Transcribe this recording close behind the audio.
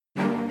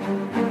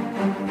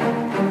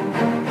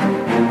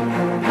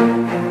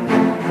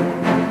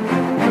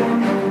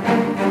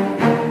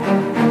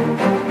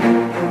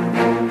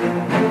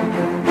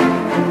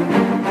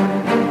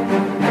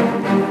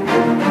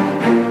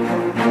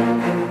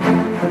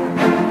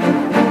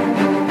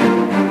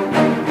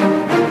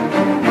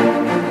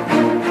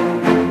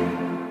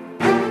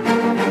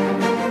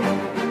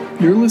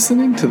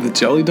listening to the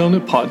Jelly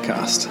Donut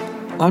Podcast.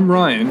 I'm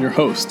Ryan, your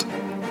host.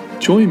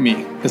 Join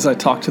me as I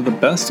talk to the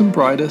best and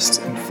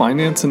brightest in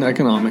finance and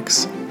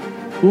economics.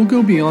 We'll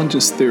go beyond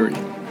just theory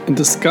and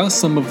discuss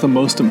some of the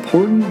most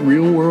important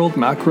real-world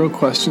macro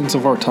questions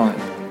of our time.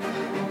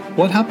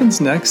 What happens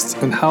next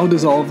and how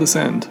does all of this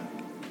end?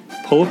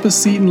 Pull up a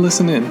seat and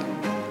listen in.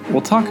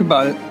 We'll talk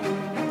about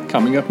it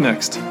coming up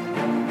next.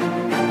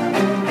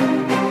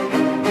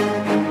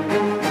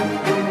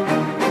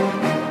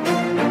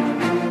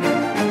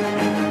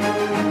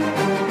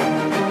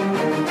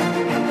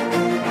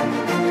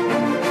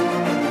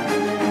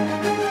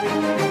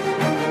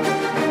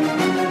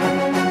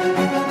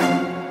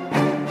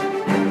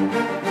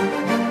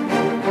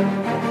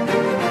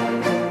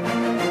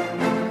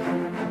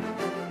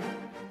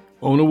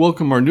 I want to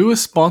welcome our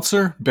newest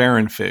sponsor,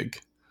 Baron Fig.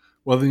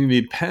 Whether you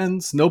need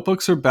pens,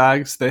 notebooks, or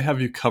bags, they have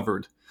you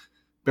covered.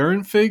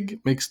 Baron Fig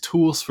makes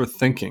tools for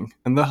thinking,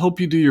 and they'll help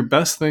you do your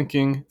best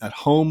thinking at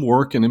home,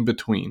 work, and in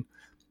between.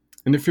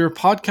 And if you're a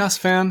podcast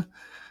fan,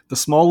 the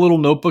small little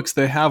notebooks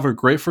they have are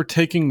great for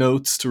taking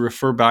notes to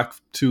refer back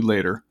to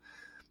later.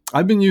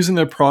 I've been using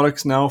their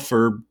products now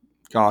for,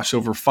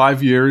 over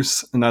 5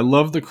 years, and I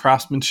love the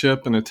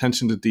craftsmanship and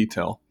attention to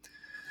detail.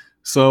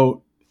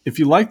 So if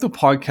you like the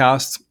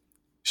podcast,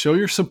 show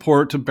your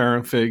support to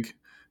Baron Fig.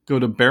 Go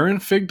to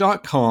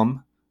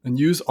baronfig.com and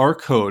use our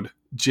code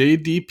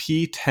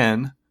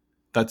JDP10,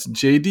 that's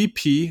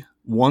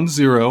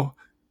JDP10,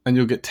 and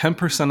you'll get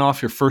 10%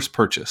 off your first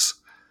purchase.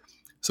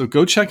 So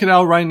go check it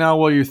out right now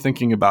while you're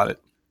thinking about it.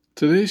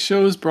 Today's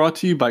show is brought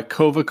to you by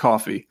Kova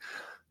Coffee.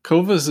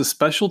 Kova is a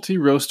specialty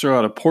roaster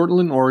out of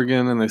Portland,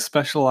 Oregon, and they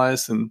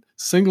specialize in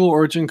single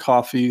origin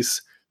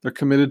coffees. They're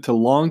committed to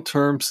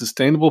long-term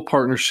sustainable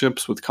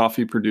partnerships with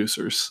coffee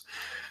producers.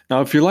 Now,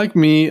 if you're like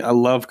me, I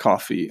love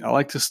coffee. I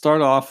like to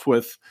start off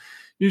with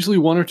usually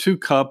 1 or 2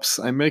 cups.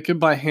 I make it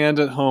by hand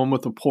at home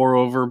with a pour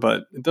over,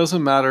 but it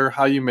doesn't matter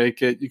how you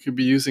make it. You could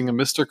be using a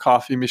Mr.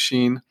 Coffee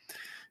machine.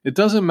 It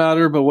doesn't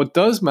matter, but what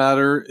does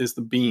matter is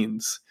the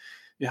beans.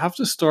 You have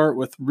to start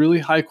with really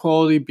high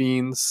quality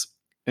beans,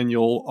 and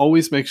you'll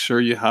always make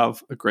sure you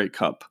have a great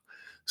cup.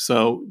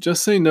 So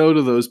just say no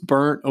to those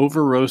burnt,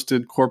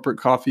 over-roasted corporate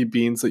coffee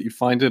beans that you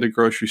find at a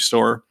grocery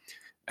store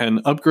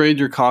and upgrade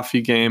your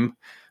coffee game.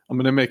 I'm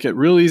going to make it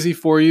real easy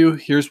for you.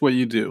 Here's what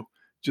you do.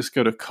 Just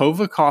go to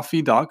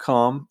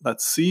kovacoffee.com,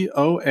 that's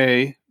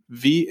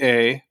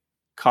COAVA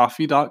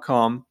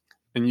coffee.com,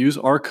 and use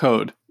our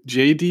code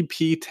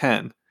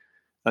JDP10,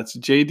 that's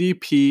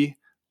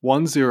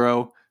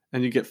JDP10,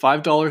 and you get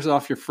 $5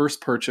 off your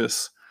first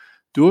purchase.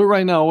 Do it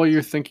right now while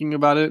you're thinking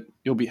about it.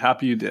 You'll be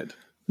happy you did.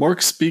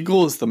 Mark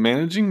Spiegel is the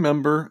managing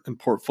member and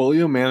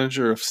portfolio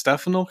manager of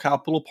Stefano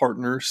Capital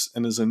Partners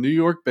and is a New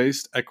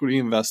York-based equity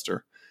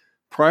investor.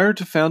 Prior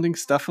to founding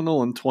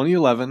Stefano in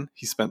 2011,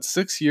 he spent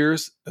 6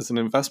 years as an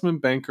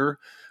investment banker,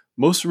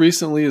 most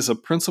recently as a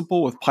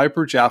principal with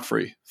Piper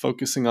Jaffray,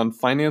 focusing on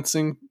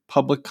financing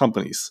public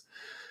companies.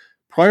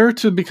 Prior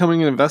to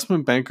becoming an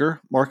investment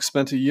banker, Mark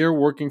spent a year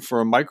working for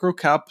a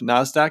microcap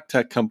NASDAQ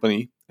tech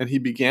company, and he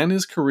began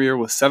his career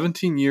with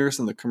 17 years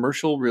in the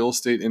commercial real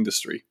estate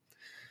industry.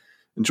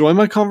 Enjoy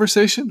my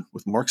conversation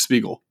with Mark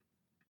Spiegel.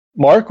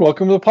 Mark,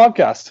 welcome to the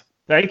podcast.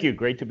 Thank you.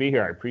 Great to be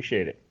here. I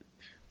appreciate it.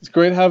 It's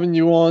great having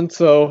you on.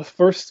 So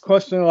first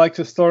question I like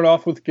to start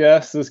off with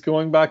guests is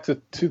going back to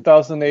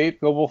 2008,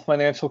 global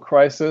financial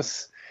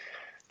crisis.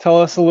 Tell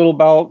us a little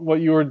about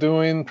what you were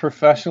doing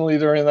professionally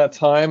during that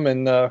time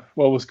and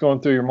what was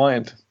going through your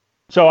mind.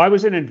 So I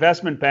was an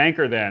investment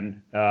banker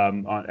then,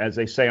 as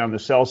they say on the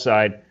sell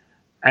side.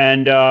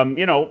 And,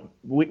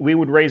 we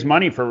would raise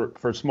money for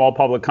small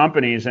public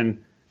companies,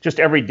 and just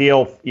every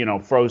deal,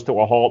 froze to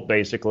a halt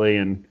basically.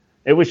 And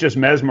it was just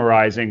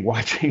mesmerizing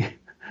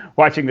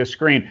watching the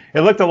screen.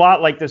 It looked a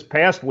lot like this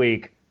past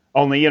week,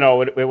 only,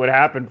 it would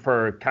happen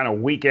for kind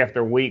of week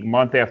after week,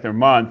 month after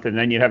month, and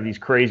then you'd have these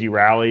crazy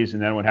rallies,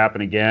 and then it would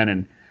happen again.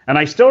 And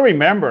I still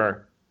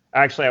remember,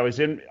 actually, I was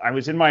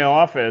in my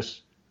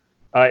office.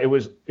 It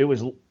was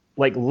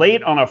like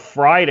late on a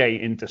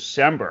Friday in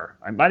December.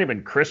 It might have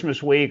been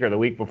Christmas week or the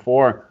week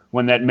before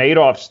when that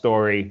Madoff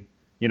story,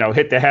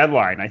 hit the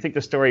headline. I think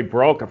the story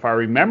broke, if I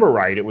remember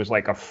right. It was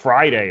like a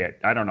Friday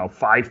at,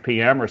 5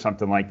 p.m. or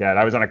something like that.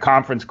 I was on a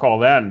conference call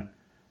then,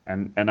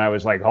 and I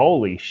was like,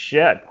 holy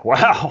shit,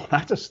 wow,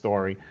 that's a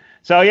story.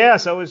 So yeah,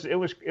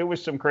 it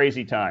was some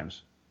crazy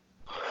times.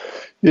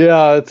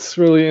 Yeah, it's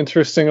really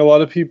interesting. A lot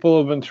of people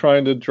have been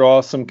trying to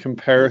draw some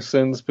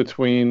comparisons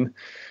between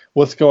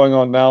what's going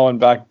on now and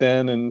back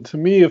then. And to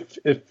me,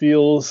 it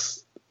feels,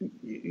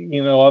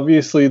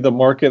 obviously the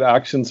market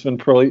action's been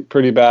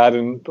pretty bad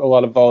and a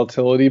lot of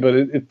volatility, but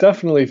it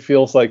definitely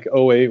feels like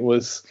 '08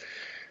 was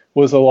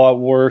a lot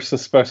worse,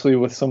 especially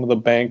with some of the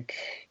bank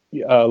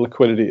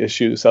liquidity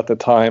issues at the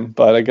time.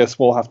 But I guess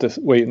we'll have to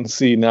wait and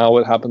see now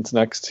what happens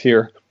next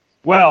here.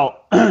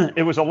 Well,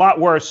 it was a lot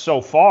worse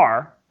so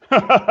far.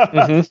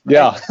 Mm-hmm.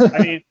 Yeah. I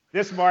mean,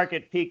 this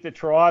market peak to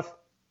trough,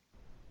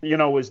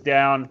 was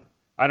down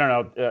I don't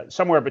know,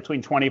 somewhere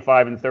between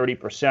 25 and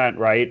 30%,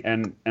 right?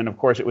 And of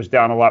course, it was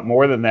down a lot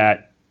more than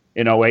that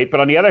in '08. But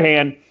on the other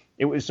hand,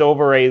 it was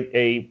over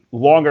a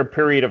longer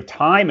period of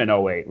time in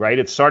 '08, right?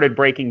 It started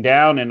breaking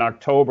down in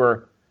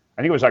October.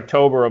 I think it was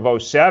October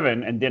of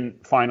 '07, and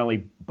didn't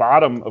finally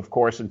bottom, of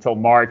course, until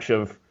March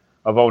of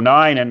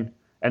 '09.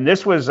 And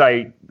this was,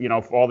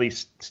 all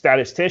these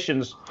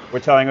statisticians were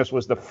telling us,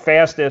 was the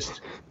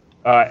fastest,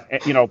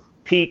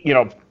 peak,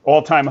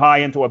 all-time high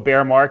into a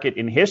bear market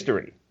in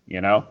history,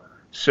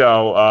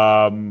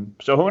 So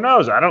who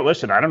knows? I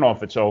don't know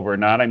if it's over or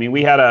not. I mean,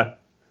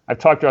 I've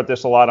talked about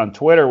this a lot on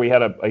Twitter. We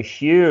had a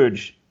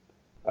huge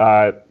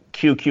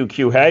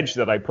QQQ hedge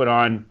that I put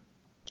on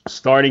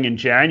starting in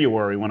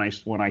January when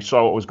I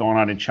saw what was going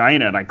on in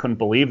China, and I couldn't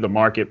believe the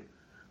market,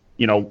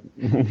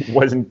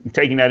 wasn't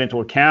taking that into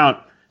account.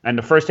 And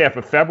the first half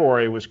of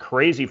February was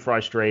crazy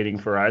frustrating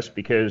for us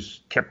because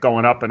it kept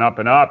going up and up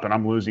and up, and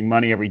I'm losing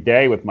money every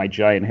day with my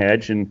giant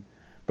hedge.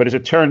 But as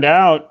it turned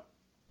out,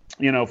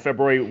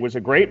 February was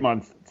a great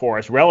month for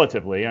us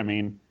relatively. I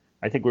mean,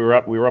 I think we were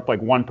up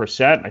like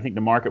 1%. I think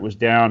the market was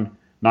down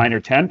 9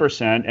 or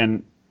 10%.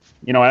 And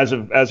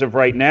as of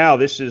right now,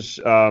 this is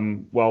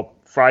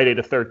Friday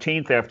the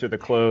 13th after the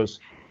close.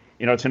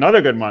 It's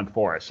another good month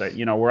for us.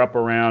 We're up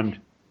around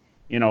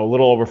a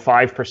little over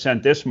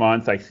 5% this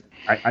month.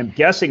 I'm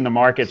guessing the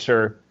markets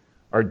are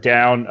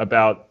down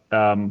about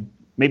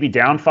maybe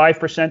down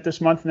 5%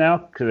 this month now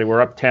because they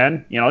were up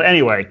 10.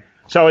 Anyway,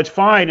 so it's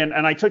fine.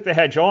 And I took the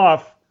hedge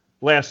off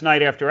last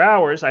night after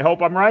hours. I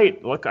hope I'm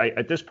right. Look,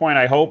 at this point,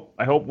 I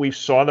hope we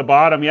saw the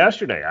bottom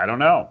yesterday. I don't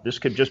know. This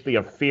could just be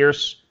a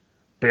fierce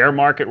bear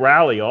market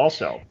rally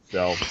also.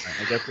 So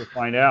I guess we'll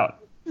find out.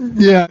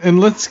 Yeah, and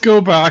let's go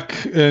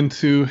back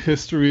into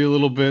history a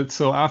little bit.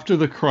 So after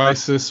the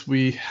crisis,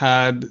 we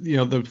had,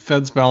 the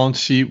Fed's balance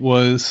sheet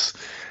was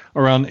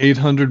around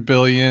 800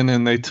 billion,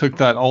 and they took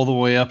that all the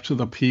way up to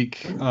the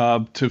peak to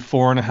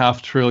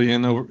 4.5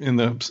 trillion in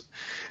the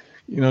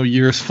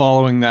years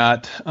following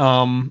that.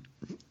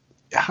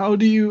 How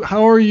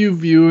are you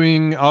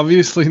viewing?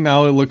 Obviously,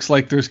 now it looks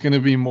like there's going to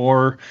be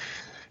more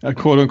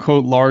quote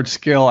unquote large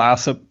scale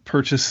asset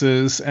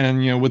purchases,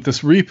 and with this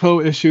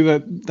repo issue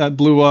that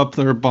blew up,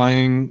 they're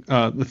buying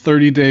the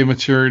 30-day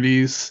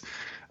maturities,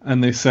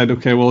 and they said,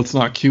 okay, well, it's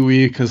not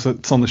QE because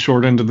it's on the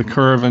short end of the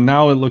curve, and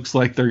now it looks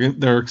like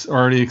they're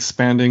already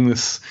expanding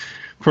this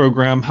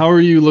program. How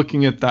are you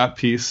looking at that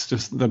piece,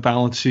 just the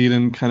balance sheet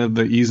and kind of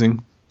the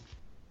easing?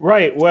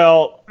 Right.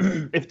 Well,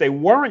 if they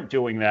weren't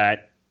doing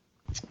that,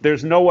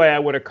 there's no way I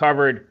would have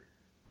covered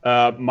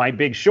my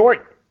big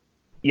short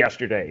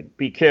yesterday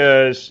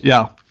because,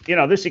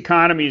 this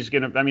economy is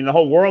going to, the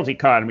whole world's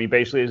economy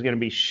basically is going to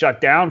be shut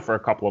down for a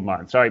couple of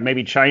months. All right,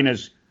 maybe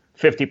China's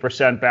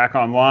 50% back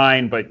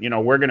online, but,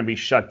 we're going to be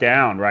shut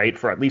down, right,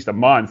 for at least a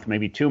month,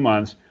 maybe 2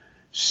 months.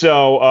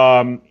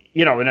 So,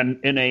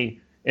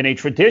 in a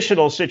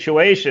traditional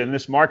situation,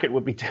 this market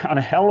would be down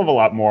a hell of a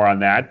lot more on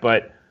that.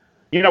 But,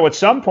 at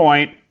some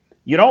point,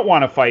 you don't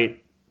want to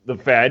fight the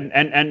Fed,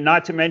 and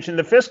not to mention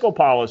the fiscal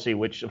policy,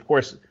 which, of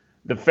course,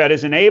 the Fed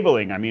is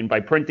enabling. I mean,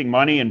 by printing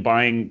money and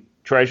buying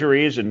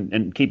treasuries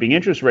and keeping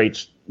interest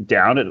rates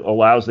down, it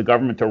allows the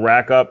government to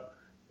rack up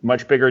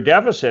much bigger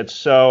deficits.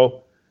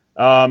 So,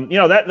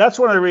 that's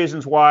one of the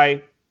reasons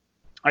why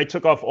I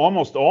took off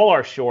almost all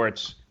our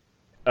shorts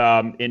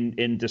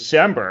in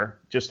December,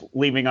 just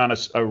leaving on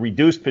a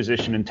reduced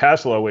position in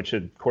Tesla, which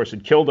of course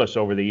had killed us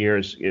over the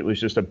years. It was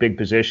just a big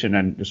position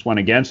and just went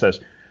against us.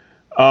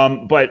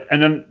 But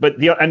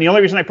the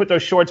only reason I put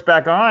those shorts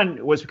back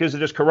on was because of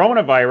this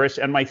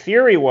coronavirus. And my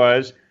theory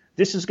was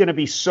this is going to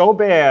be so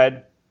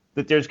bad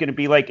that there's going to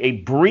be like a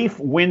brief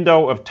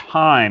window of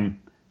time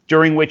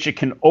during which it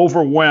can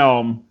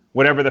overwhelm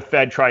whatever the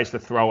Fed tries to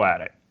throw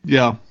at it.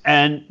 Yeah.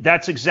 And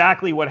that's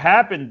exactly what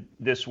happened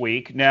this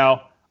week.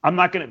 Now, I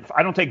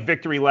don't take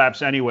victory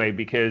laps anyway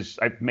because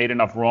I've made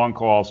enough wrong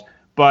calls,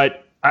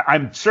 but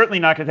I'm certainly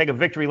not going to take a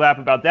victory lap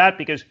about that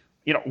because,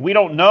 we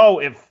don't know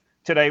if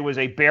today was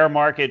a bear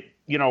market,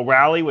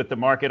 rally with the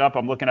market up.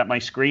 I'm looking at my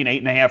screen,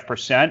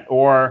 8.5%,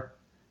 or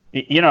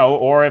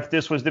if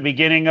this was the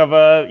beginning of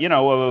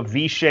a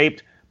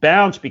V-shaped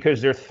bounce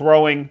because they're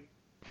throwing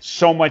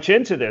so much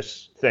into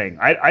this thing.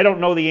 I don't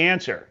know the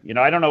answer.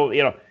 I don't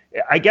know.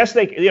 I guess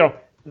the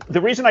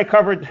reason I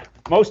covered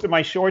most of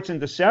my shorts in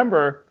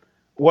December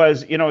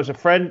was, as a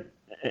friend,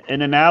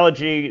 an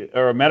analogy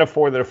or a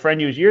metaphor that a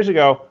friend used years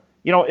ago.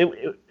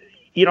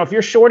 If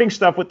you're shorting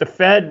stuff with the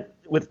Fed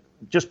with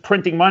just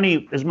printing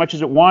money as much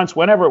as it wants,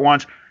 whenever it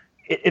wants,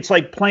 it's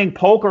like playing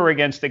poker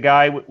against a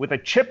guy with a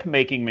chip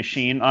making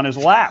machine on his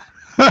lap.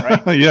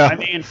 Right? Yeah. I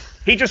mean,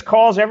 he just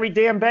calls every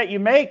damn bet you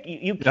make.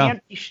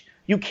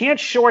 You can't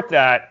short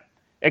that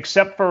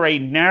except for a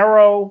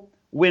narrow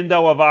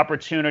window of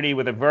opportunity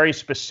with a very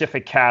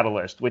specific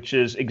catalyst, which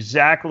is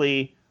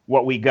exactly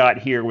what we got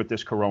here with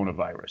this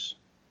coronavirus.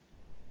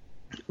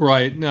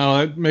 Right. No,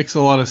 that makes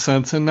a lot of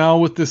sense. And now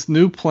with this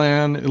new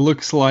plan, it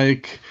looks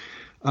like,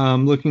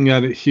 looking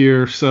at it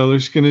here, so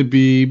there's going to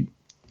be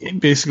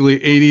basically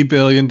 $80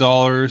 billion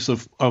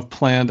of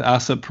planned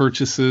asset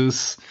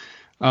purchases.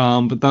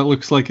 But that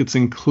looks like it's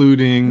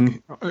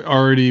including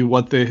already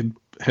what they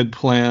had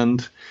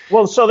planned.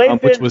 Well, so they've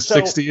been, which was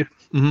 60.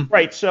 Mm-hmm.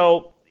 Right.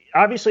 So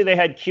obviously they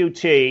had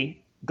QT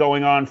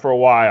going on for a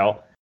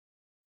while.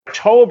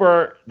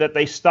 October that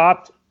they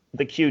stopped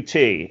the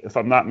QT, if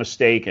I'm not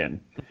mistaken,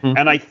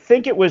 and I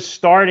think it was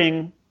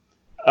starting.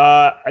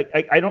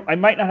 I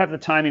might not have the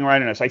timing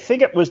right on this. I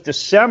think it was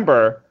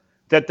December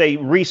that they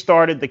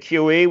restarted the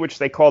QE, which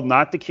they called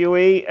not the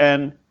QE,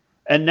 and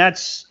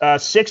that's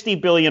 $60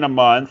 billion a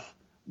month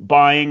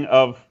buying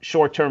of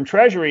short-term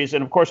treasuries.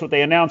 And of course, what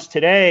they announced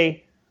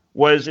today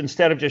was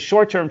instead of just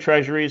short-term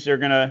treasuries, they're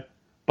going to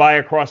buy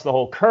across the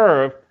whole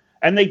curve.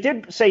 And they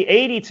did say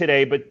 80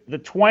 today, but the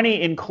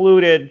 20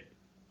 included,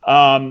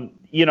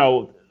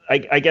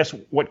 I guess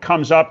what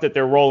comes up that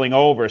they're rolling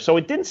over. So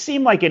it didn't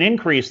seem like an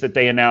increase that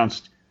they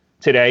announced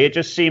today. It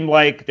just seemed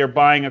like they're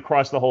buying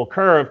across the whole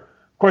curve.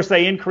 Of course,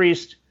 they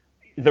increased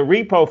the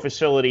repo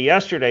facility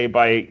yesterday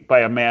by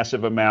a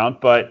massive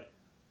amount, but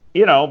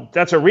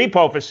that's a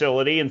repo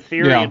facility. In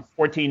theory, in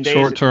 14 days,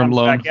 short-term it comes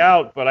loan back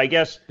out. But I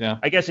guess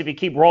if you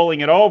keep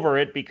rolling it over,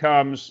 it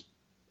becomes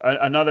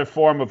another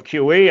form of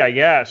QE, I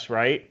guess,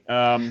 right?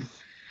 The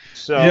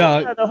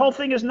whole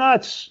thing is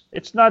nuts.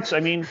 It's nuts.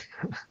 I mean,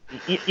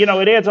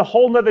 it adds a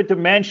whole nother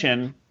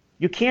dimension.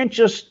 You can't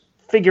just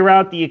figure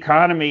out the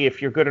economy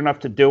if you're good enough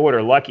to do it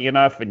or lucky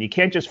enough, and you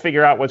can't just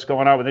figure out what's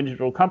going on with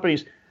individual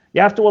companies.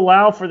 You have to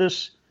allow for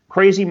this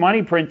crazy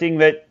money printing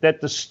that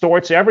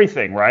distorts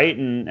everything, right?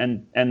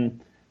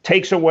 And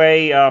takes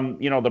away,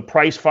 the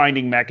price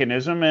finding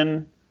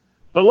mechanism.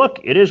 But look,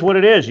 it is what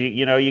it is.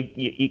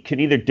 You can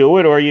either do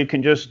it or you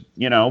can just,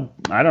 I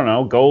don't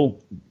know, go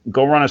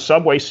run a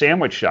Subway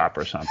sandwich shop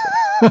or something.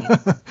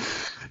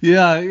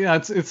 Yeah.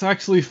 It's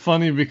actually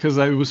funny because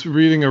I was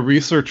reading a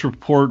research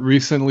report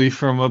recently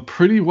from a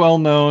pretty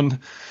well-known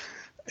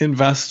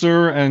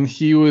investor, and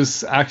he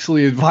was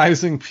actually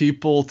advising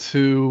people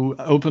to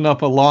open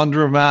up a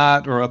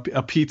laundromat or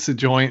a pizza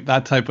joint,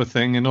 that type of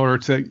thing, in order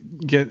to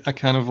get a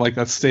kind of like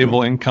a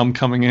stable income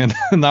coming in.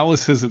 And that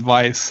was his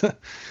advice.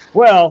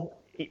 Well,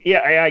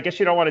 yeah, I guess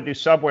you don't want to do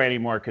Subway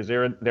anymore because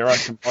there are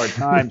some hard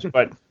times.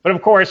 But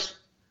of course,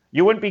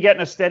 you wouldn't be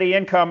getting a steady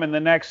income in the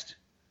next,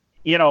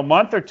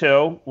 month or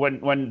two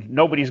when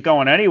nobody's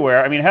going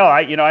anywhere. I mean, hell,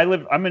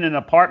 I'm in an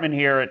apartment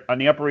here on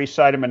the Upper East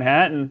Side of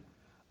Manhattan.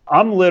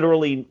 I'm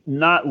literally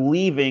not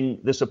leaving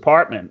this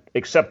apartment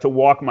except to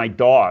walk my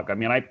dog. I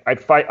mean,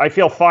 I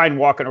feel fine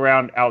walking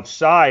around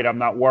outside. I'm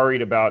not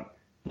worried about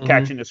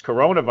catching this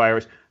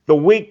coronavirus. The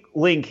weak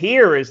link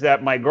here is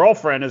that my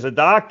girlfriend is a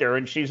doctor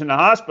and she's in the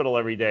hospital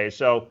every day.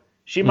 So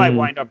she might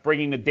wind up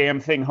bringing the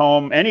damn thing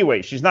home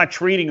anyway. She's not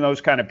treating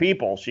those kind of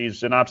people.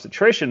 She's an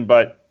obstetrician,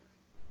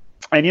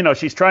 and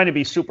she's trying to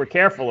be super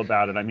careful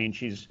about it. I mean,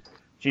 she's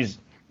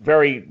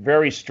very,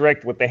 very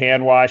strict with the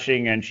hand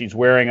washing, and she's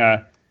wearing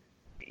a,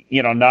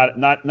 not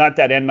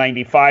that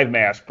N95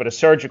 mask, but a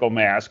surgical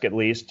mask at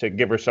least to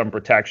give her some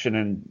protection.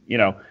 And,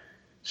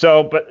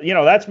 so, but,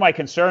 that's my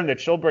concern, that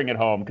she'll bring it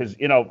home because,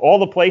 all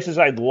the places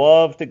I'd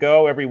love to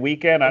go every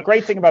weekend. A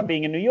great thing about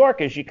being in New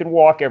York is you can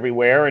walk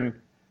everywhere.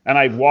 And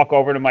I'd walk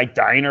over to my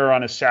diner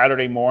on a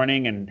Saturday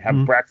morning and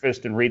have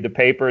breakfast and read the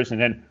papers,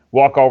 and then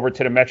walk over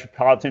to the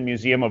Metropolitan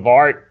Museum of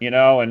Art,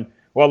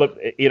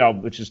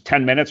 which is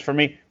 10 minutes for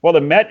me. Well,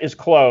 the Met is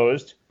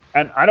closed.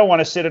 And I don't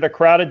want to sit at a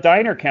crowded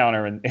diner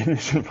counter in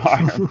this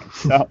environment.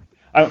 So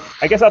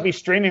I guess I'll be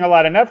streaming a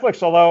lot of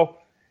Netflix, although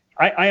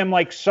I am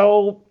like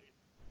so,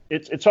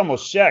 it's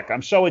almost sick.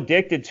 I'm so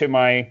addicted to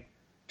my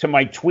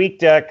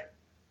TweetDeck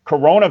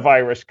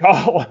coronavirus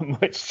column,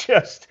 which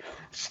just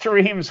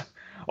streams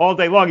all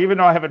day long, even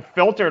though I have it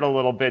filtered a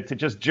little bit to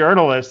just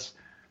journalists,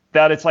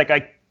 that it's like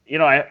I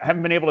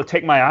haven't been able to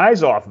take my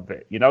eyes off of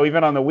it,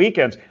 even on the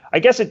weekends. I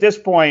guess at this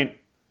point,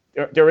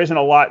 there isn't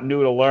a lot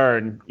new to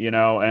learn,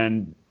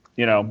 and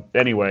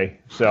anyway,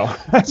 so.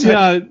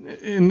 Yeah,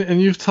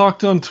 and you've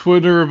talked on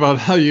Twitter about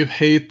how you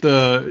hate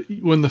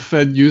when the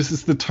Fed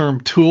uses the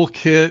term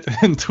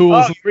toolkit and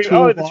tools.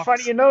 It's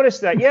funny you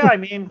noticed that. Yeah, I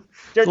mean.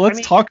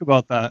 Let's talk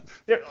about that.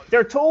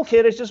 Their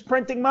toolkit is just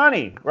printing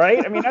money,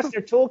 right? I mean, that's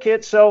their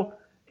toolkit. So,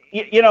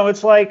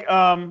 it's like,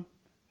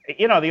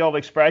 the old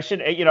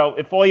expression,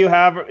 if all you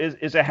have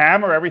is a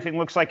hammer, everything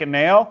looks like a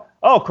nail.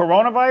 Oh,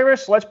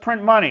 coronavirus, let's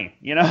print money.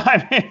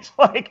 I mean, it's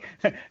like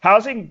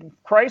housing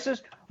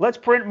crisis, let's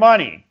print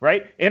money,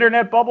 right?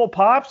 Internet bubble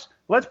pops,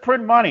 let's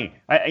print money.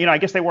 I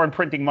guess they weren't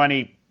printing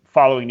money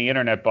following the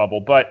internet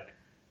bubble, but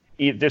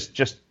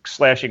just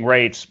slashing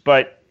rates.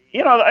 But,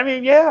 these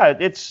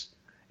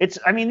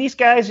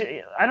guys,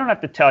 I don't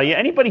have to tell you,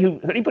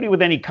 anybody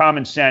with any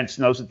common sense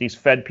knows that these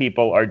Fed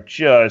people are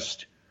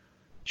just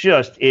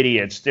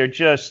idiots.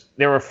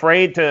 They're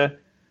afraid to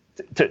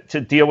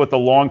deal with the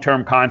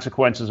long-term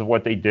consequences of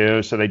what they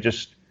do. So they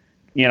just,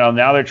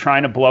 now they're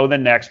trying to blow the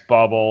next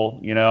bubble,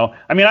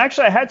 I mean,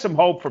 actually I had some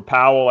hope for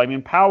Powell. I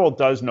mean, Powell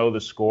does know the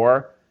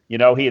score. He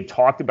had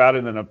talked about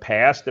it in the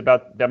past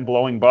about them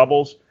blowing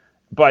bubbles,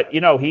 but,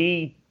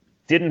 he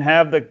didn't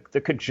have the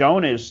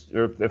cojones,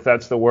 or if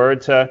that's the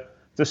word, to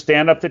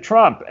stand up to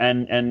Trump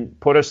and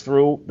put us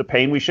through the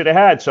pain we should have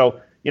had.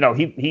 So,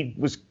 he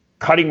was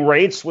cutting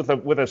rates with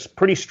a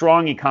pretty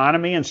strong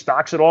economy and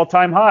stocks at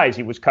all-time highs.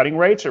 He was cutting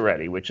rates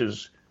already, which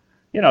is,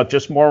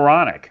 just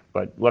moronic.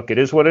 But look, it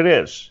is what it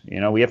is.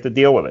 We have to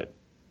deal with it.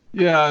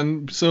 Yeah,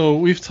 and so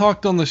we've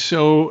talked on the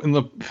show in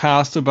the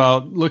past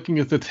about looking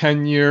at the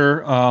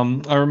 10-year.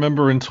 I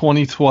remember in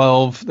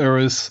 2012 there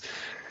was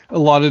a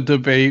lot of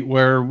debate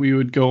where we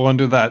would go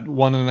under that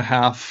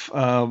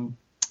 1.5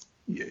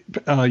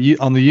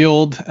 on the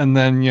yield, and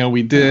then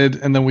we did,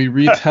 and then we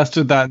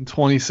retested that in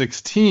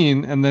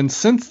 2016, and then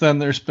since then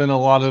there's been a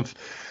lot of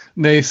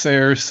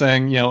naysayers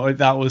saying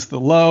that was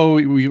the low.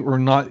 We were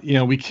not,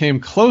 we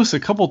came close a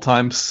couple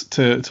times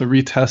to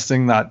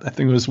retesting that. I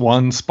think it was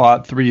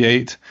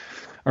 1.38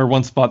 or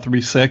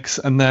 1.36,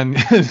 and then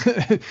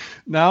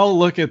now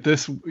look at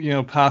this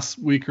past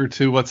week or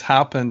two, what's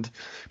happened.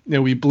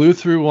 We blew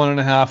through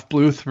 1.5,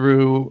 blew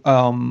through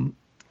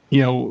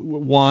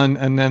 1,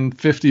 and then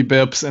 50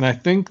 bips, and I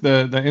think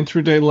the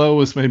intraday low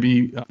was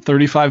maybe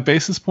 35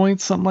 basis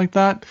points, something like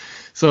that.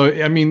 So,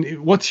 I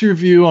mean, what's your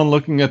view on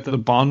looking at the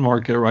bond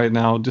market right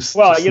now? Just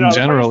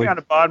generally.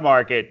 The bond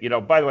market,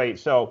 by the way,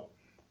 so,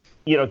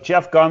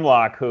 Jeff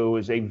Gundlach, who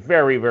is a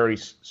very, very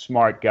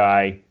smart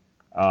guy,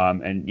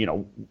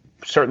 and,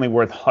 certainly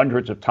worth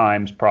hundreds of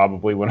times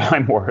probably what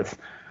I'm worth.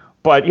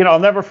 But, I'll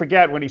never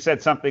forget when he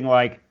said something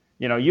like,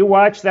 you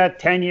watch that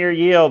 10-year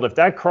yield, if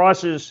that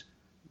crosses,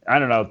 I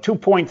don't know,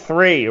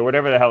 2.3 or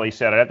whatever the hell he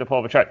said, I have to pull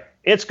up a chart.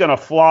 It's going to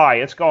fly.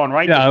 It's going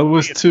right. Yeah, it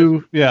was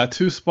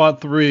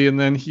 2.3. And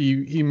then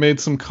he made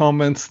some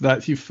comments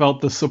that he felt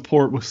the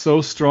support was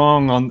so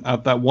strong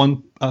at that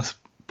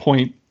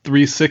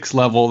 1.36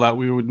 level that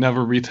we would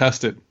never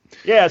retest it.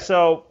 Yeah.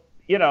 So,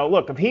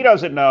 look, if he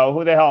doesn't know,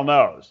 who the hell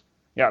knows?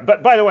 Yeah.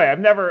 But by the way,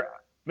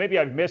 maybe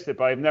I've missed it,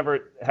 but I've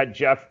never heard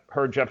Jeff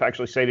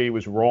actually say that he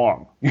was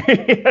wrong.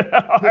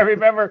 I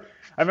remember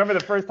the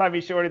first time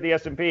he shorted the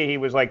S&P, he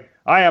was like,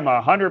 I am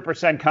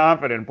 100%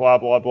 confident, blah,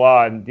 blah,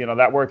 blah. And,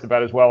 that worked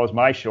about as well as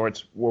my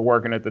shorts were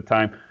working at the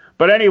time.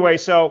 But anyway,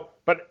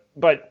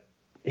 but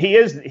he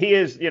is,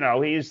 he's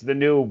the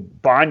new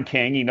bond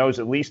king. He knows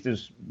at least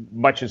as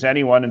much as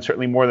anyone and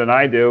certainly more than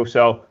I do.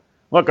 So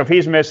look, if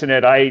he's missing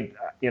it,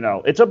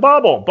 it's a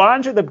bubble.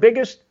 Bonds are the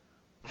biggest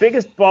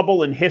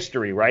bubble in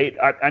history, right?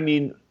 I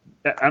mean,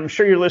 I'm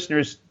sure your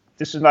listeners,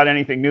 this is not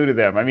anything new to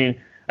them. I mean,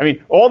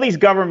 all these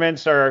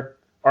governments are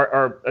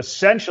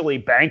essentially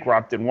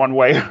bankrupt in one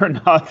way or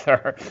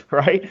another,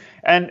 right?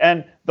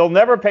 And they'll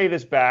never pay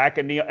this back.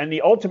 And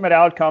the ultimate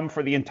outcome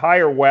for the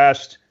entire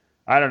West,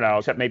 I don't know,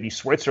 except maybe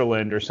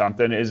Switzerland or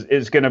something,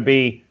 is going to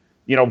be,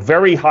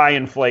 very high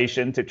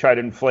inflation to try to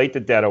inflate the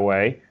debt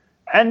away.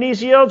 And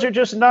these yields are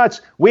just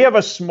nuts. We have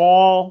a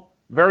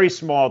very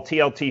small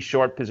TLT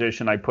short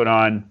position I put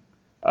on,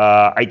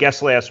 I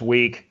guess last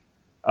week.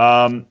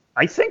 I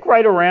think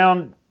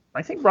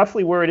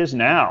roughly where it is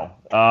now.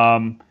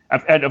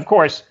 And of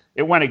course,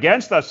 it went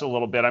against us a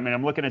little bit. I mean,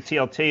 I'm looking at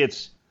TLT.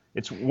 It's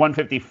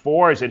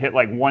 154s. It hit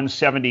like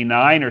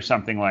 179 or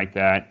something like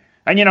that.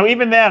 And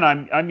even then,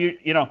 I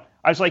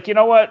was like,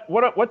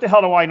 what the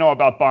hell do I know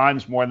about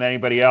bonds more than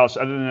anybody else,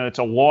 other than it's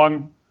a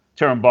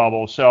long-term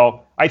bubble?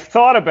 So I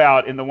thought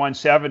about in the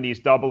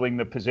 170s doubling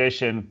the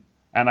position,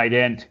 and I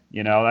didn't.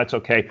 That's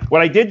okay.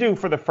 What I did do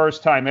for the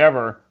first time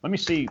ever. Let me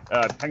see.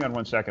 Hang on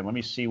one second. Let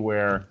me see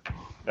where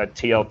that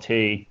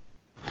TLT.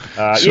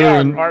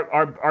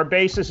 Our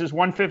basis is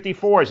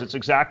 154s. It's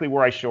exactly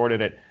where I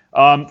shorted it.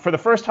 For the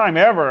first time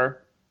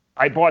ever,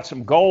 I bought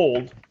some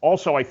gold.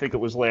 Also, I think it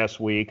was last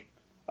week,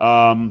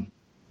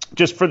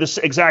 just for the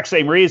exact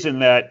same reason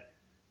that,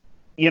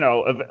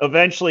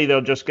 eventually they're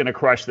just going to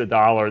crush the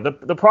dollar.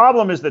 The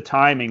problem is the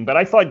timing, but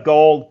I thought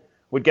gold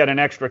would get an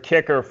extra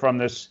kicker from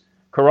this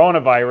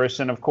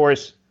coronavirus, and of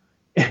course,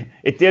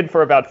 it did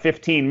for about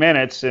 15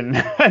 minutes, and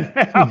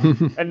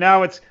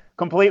now it's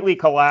completely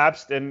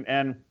collapsed,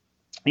 and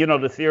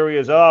the theory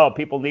is,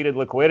 people needed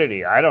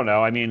liquidity. I don't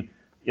know. I mean,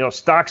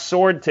 stocks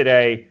soared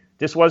today.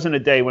 This wasn't a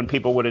day when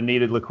people would have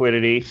needed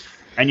liquidity,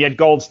 and yet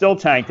gold still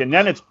tanked. And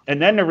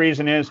then the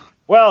reason is,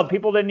 well,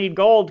 people didn't need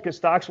gold because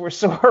stocks were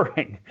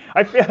soaring.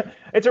 I feel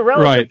it's a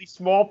relatively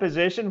small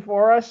position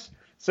for us,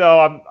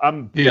 so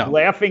I'm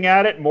laughing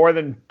at it more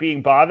than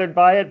being bothered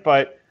by it.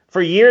 But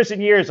for years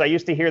and years, I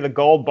used to hear the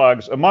gold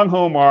bugs, among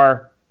whom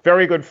are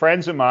very good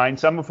friends of mine,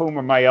 some of whom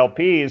are my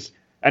LPs,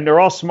 and they're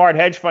all smart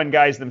hedge fund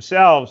guys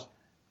themselves.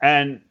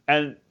 And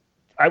I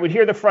would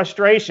hear the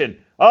frustration.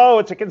 Oh,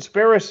 it's a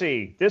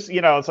conspiracy. This,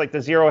 it's like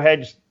the zero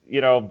hedge,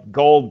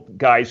 gold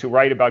guys who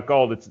write about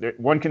gold. It's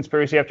one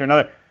conspiracy after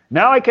another.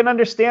 Now I can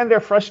understand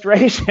their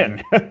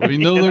frustration. We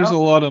know there's a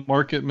lot of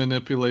market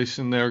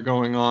manipulation there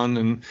going on,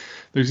 and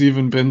there's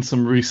even been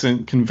some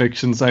recent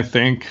convictions, I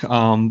think.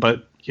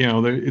 But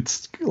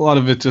it's a lot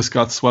of it just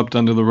got swept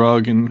under the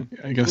rug, and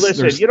I guess.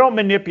 Listen, you don't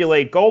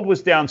manipulate. Gold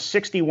was down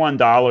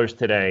 $61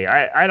 today.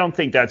 I don't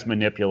think that's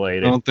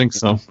manipulated. I don't think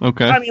so.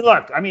 Okay. I mean,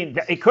 look. I mean,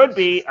 it could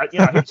be.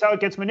 Here's how it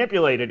gets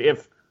manipulated.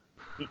 If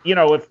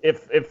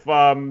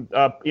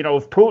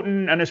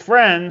Putin and his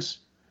friends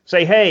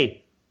say, hey,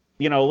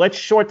 let's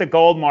short the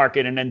gold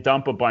market and then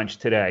dump a bunch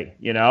today.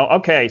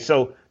 Okay,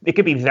 so it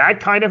could be that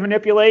kind of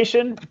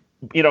manipulation.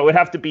 it would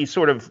have to be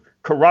sort of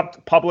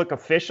corrupt public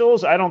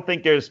officials. I don't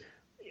think there's,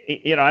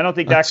 I don't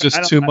think that's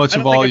just too much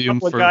volume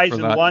for guys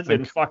in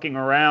London fucking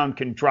around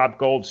can drop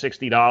gold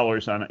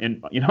 $60 on.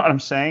 You know what I'm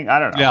saying? I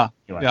don't know. Yeah,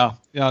 anyway.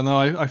 Yeah. No,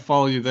 I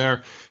follow you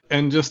there.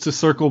 And just to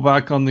circle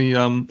back on the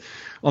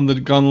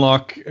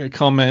Gunlock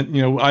comment,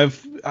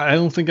 I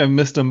don't think I've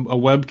missed a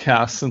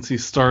webcast since he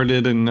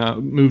started and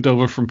moved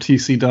over from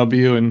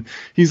TCW, and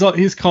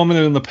he's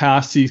commented in the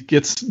past he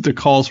gets the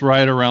calls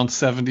right around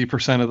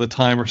 70% of the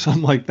time or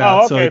something like that.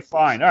 Oh, okay,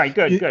 fine, all right,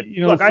 good.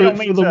 Look,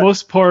 for the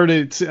most part,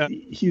 it's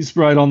he's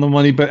right on the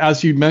money. But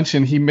as you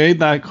mentioned, he made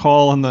that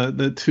call on the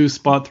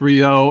 2-spot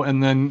 3-0,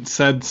 and then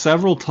said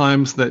several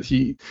times that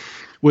he,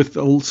 with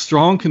a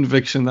strong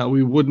conviction that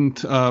we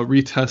wouldn't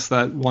retest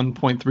that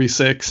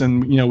 1.36,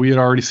 and we had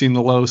already seen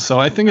the lows. So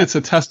I think it's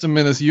a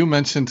testament, as you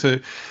mentioned,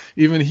 to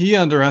even he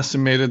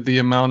underestimated the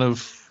amount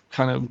of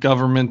kind of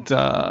government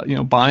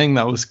buying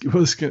that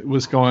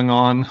was going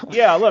on.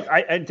 Yeah, look,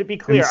 and to be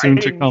clear, I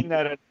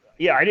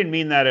didn't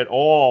mean that at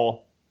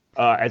all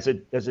as a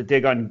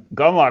dig on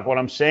Gunlock. What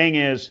I'm saying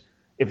is,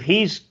 if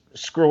he's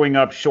screwing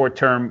up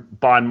short-term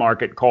bond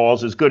market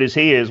calls as good as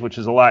he is, which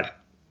is a lot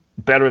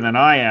better than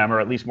I am, or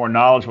at least more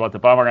knowledgeable about the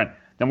bond market,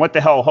 then what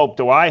the hell hope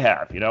do I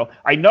have?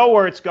 I know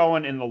where it's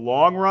going in the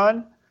long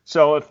run.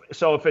 So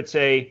if it's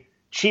a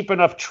cheap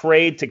enough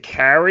trade to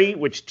carry,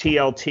 which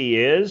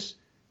TLT is,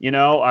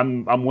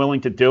 I'm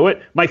willing to do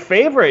it. My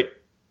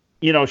favorite,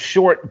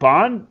 short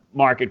bond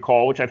market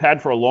call, which I've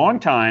had for a long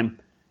time,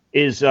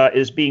 is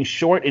being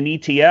short an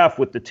ETF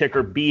with the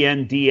ticker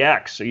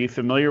BNDX. Are you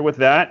familiar with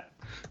that?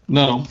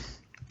 No.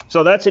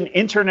 So that's an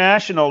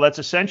international. That's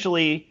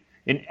essentially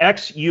an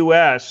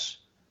ex-U.S.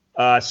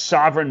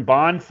 Sovereign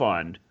bond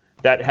fund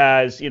that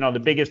has,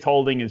 the biggest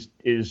holding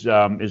is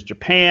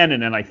Japan,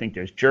 and then I think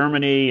there's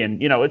Germany,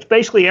 and it's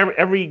basically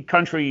every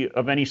country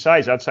of any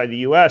size outside the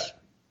U.S.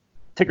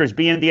 Ticker's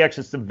BNDX.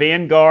 It's the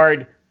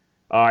Vanguard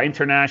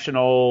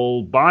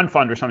International Bond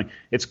Fund or something.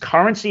 It's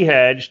currency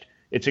hedged.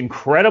 It's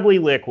incredibly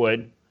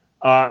liquid.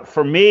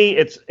 For me,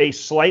 it's a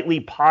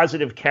slightly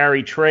positive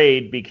carry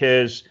trade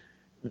because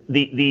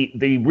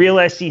the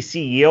real SEC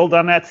yield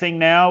on that thing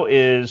now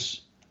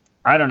is,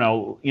 I don't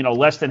know,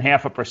 less than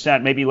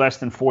 0.5%, maybe less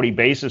than 40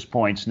 basis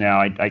points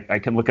now. I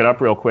can look it up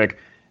real quick.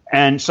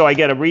 And so I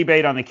get a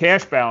rebate on the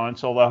cash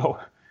balance, although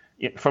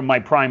from my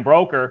prime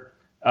broker.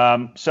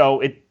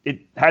 So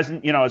it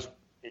hasn't,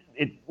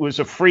 it was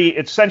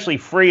it's essentially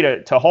free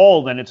to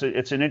hold. And it's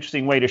an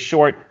interesting way to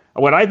short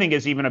what I think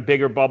is even a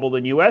bigger bubble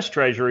than U.S.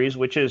 Treasuries,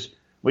 which is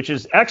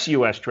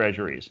ex-U.S.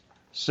 Treasuries.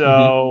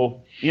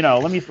 So,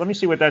 let me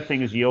see what that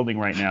thing is yielding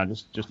right now,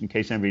 just in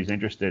case anybody's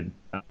interested.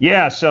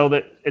 Yeah,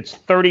 so it's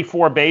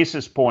 34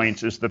 basis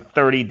points is the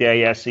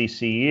 30-day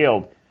SEC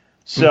yield.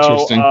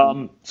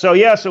 So,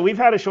 so we've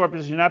had a short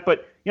position in that,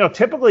 but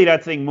typically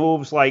that thing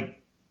moves like,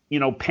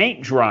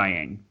 paint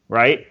drying,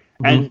 right?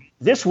 Mm-hmm. And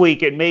this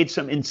week it made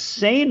some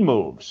insane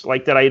moves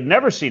like that I had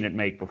never seen it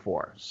make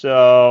before.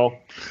 So,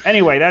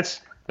 anyway,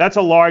 that's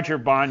a larger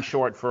bond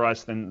short for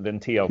us than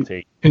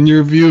TLT. And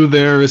your view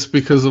there is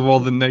because of all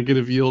the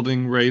negative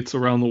yielding rates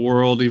around the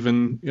world,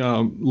 even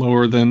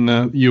lower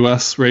than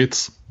U.S.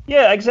 rates?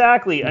 Yeah,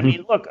 exactly. Mm-hmm. I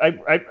mean, look,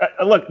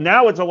 I look,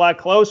 now it's a lot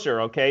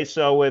closer, okay?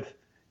 So with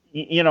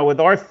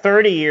our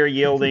 30-year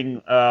yielding,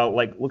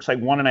 looks like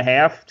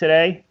 1.5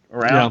 today,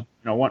 around,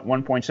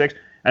 1.6,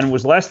 and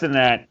was less than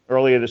that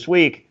earlier this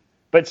week.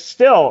 But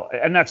still,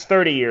 and that's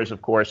 30 years,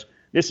 of course.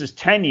 This is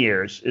 10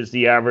 years is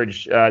the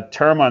average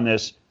term on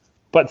this.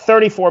 But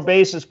 34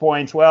 basis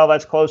points, well,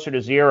 that's closer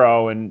to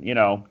zero. And,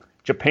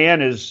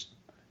 Japan is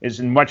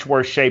in much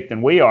worse shape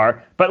than we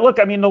are. But look,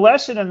 I mean, the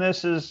lesson in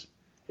this is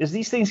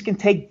these things can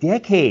take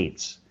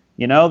decades.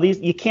 You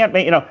can't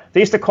make, they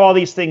used to call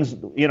these things,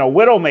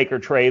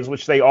 widowmaker trades,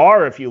 which they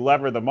are if you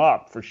lever them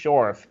up, for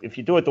sure. If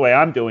you do it the way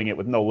I'm doing it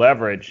with no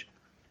leverage,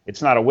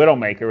 it's not a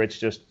widowmaker.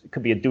 It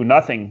could be a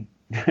do-nothing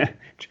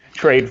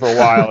trade for a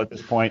while at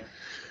this point.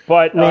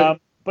 But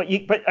right. But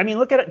I mean,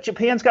 look at it.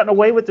 Japan's gotten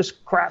away with this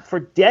crap for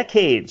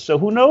decades. So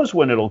who knows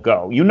when it'll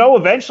go?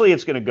 Eventually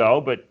it's going to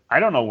go, but I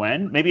don't know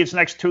when. Maybe it's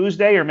next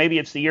Tuesday, or maybe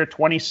it's the year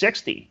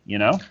 2060.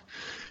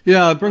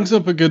 Yeah, it brings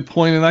up a good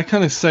point, and that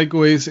kind of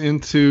segues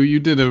into,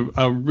 you did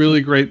a really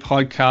great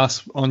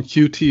podcast on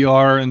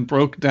QTR and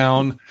broke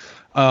down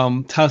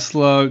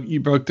Tesla. You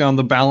broke down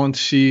the balance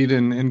sheet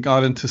and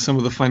got into some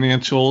of the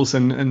financials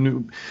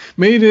and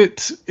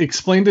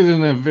explained it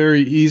in a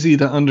very easy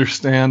to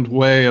understand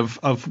way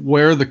of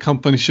where the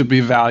company should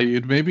be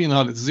valued. Maybe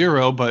not at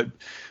zero, but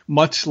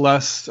much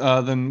less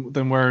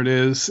than where it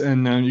is.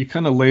 And you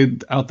kind of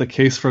laid out the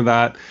case for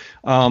that.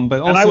 But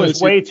also, and I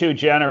was way too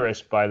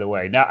generous, by the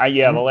way. Now,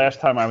 the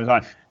last time I was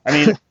on, I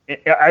mean,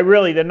 I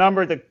really, the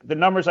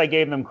numbers I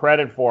gave them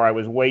credit for, I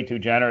was way too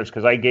generous,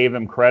 because I gave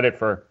them credit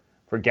for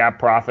gap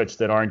profits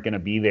that aren't going to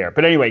be there.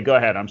 But anyway, go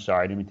ahead. I'm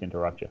sorry. I didn't mean to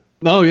interrupt you.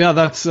 No, yeah,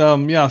 that's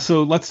yeah.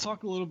 So let's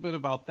talk a little bit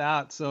about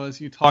that. So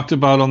as you talked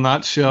about on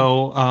that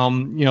show,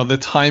 the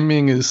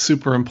timing is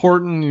super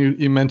important.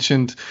 You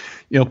mentioned,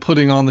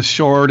 putting on the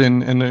short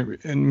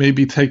and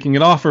maybe taking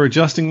it off or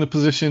adjusting the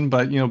position,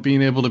 but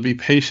being able to be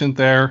patient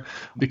there,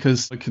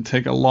 because it could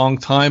take a long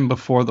time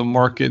before the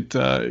market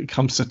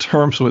comes to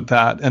terms with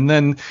that.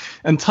 And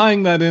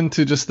tying that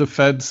into just the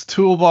Fed's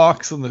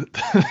toolbox and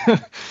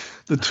the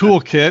the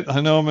toolkit. I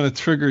know I'm going to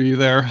trigger you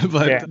there,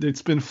 but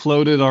It's been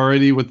floated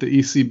already with the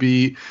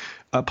ECB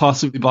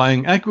possibly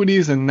buying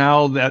equities, and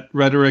now that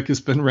rhetoric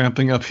has been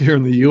ramping up here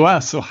in the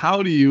U.S. So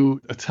how do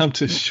you attempt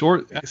to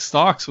short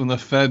stocks when the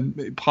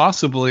Fed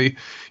possibly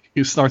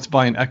starts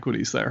buying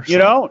equities there? You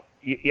don't.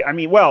 I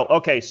mean, well,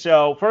 okay.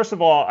 So first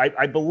of all,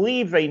 I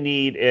believe they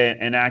need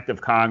an act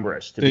of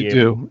Congress to be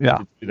able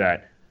to do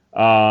that.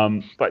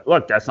 But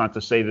look, that's not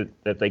to say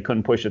that they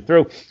couldn't push it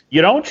through.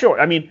 You don't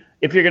short. I mean,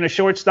 if you're going to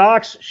short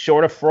stocks,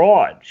 short a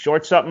fraud,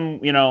 short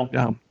something,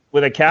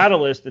 with a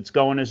catalyst that's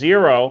going to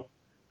zero.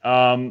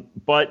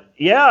 But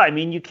yeah, I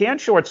mean, you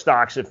can't short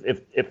stocks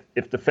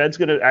if the Fed's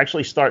going to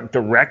actually start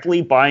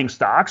directly buying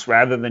stocks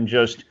rather than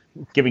just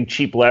giving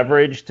cheap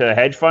leverage to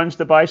hedge funds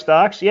to buy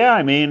stocks. Yeah,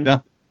 I mean,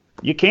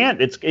 you can't.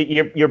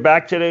 You're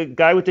back to the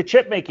guy with the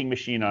chip making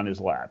machine on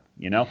his lap.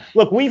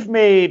 Look,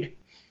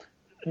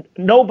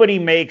 nobody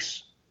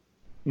makes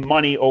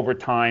money over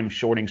time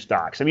shorting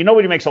stocks. I mean,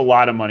 nobody makes a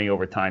lot of money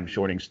over time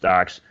shorting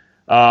stocks.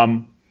 I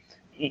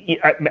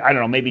don't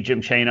know, maybe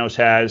Jim Chanos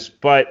has,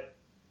 but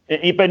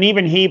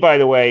even he, by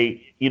the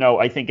way,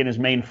 I think in his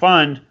main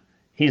fund,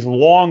 he's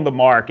long the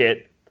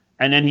market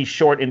and then he's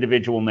short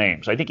individual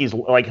names. I think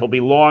he'll be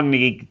long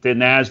the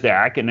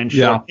NASDAQ and then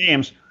short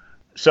names.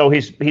 So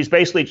he's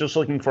basically just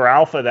looking for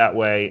alpha that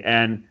way.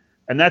 And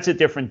that's a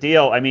different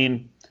deal. I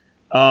mean,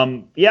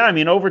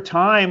 over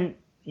time,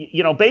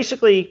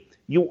 basically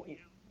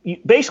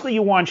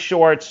you want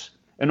shorts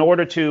in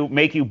order to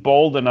make you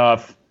bold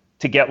enough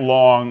to get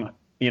long,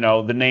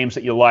 the names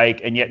that you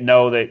like, and yet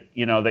know that,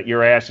 that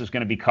your ass is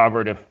going to be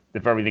covered if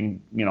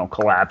everything,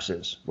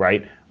 collapses,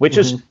 right? Which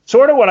is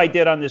sort of what I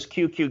did on this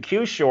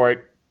QQQ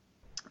short,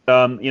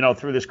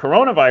 through this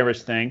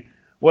coronavirus thing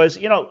was,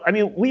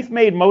 I've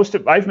made most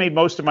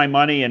of my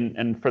money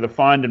and for the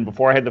fund and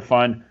before I had the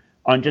fund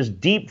on just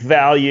deep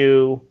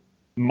value,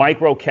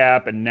 micro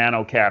cap and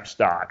nano cap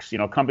stocks,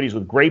 companies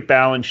with great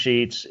balance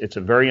sheets. It's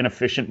a very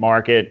inefficient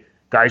market.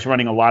 Guys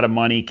running a lot of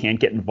money can't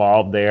get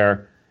involved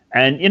there.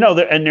 And,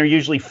 they're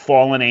usually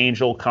fallen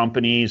angel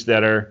companies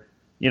that are,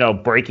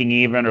 breaking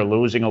even or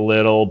losing a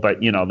little,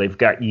 but, they've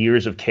got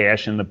years of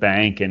cash in the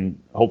bank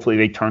and hopefully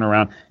they turn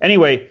around.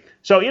 Anyway,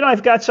 so,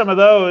 I've got some of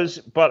those,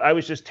 but I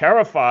was just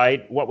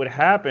terrified what would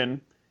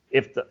happen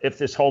if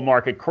this whole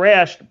market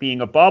crashed,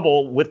 being a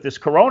bubble with this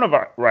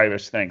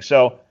coronavirus thing.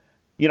 So,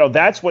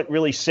 that's what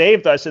really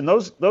saved us. And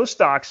those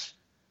stocks,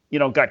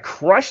 got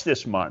crushed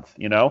this month.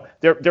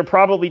 They're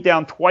probably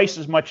down twice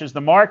as much as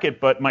the market,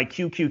 but my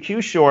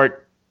QQQ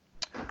short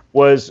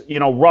was,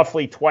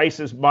 roughly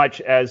twice as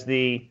much as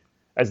the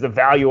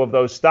value of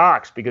those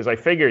stocks, because I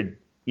figured,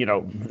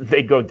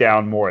 they'd go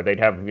down more. They'd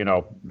have,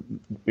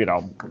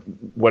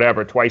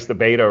 whatever, twice the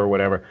beta or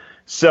whatever.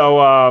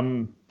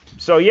 So,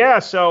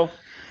 so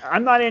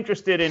I'm not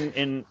interested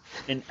in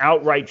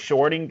outright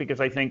shorting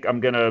because I think I'm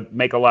going to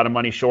make a lot of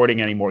money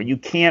shorting anymore. You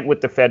can't with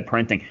the Fed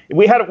printing.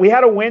 We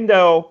had a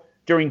window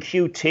during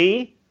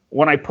QT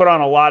when I put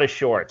on a lot of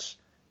shorts,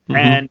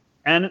 and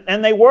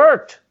they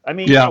worked. I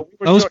mean, that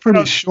was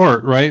pretty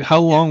short, right?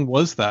 How long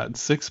was that?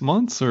 6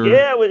 months or?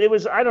 Yeah, it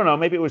was. I don't know.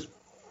 Maybe it was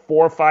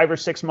 4 or 5 or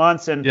 6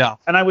 months, and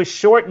I was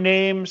short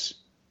names,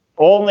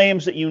 all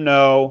names that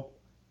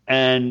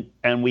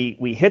and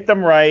we hit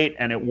them right,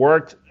 and it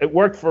worked. It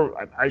worked for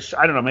I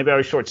don't know. Maybe I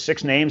was short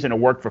 6 names, and it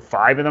worked for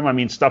 5 of them. I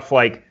mean, stuff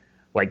like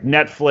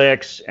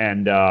Netflix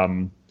and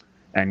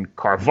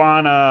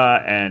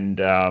Carvana and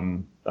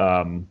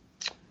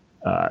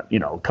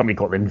a company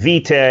called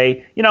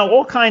Invitae.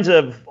 All kinds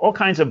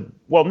of.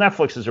 Well,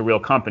 Netflix is a real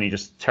company,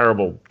 just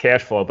terrible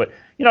cash flow, but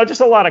just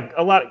a lot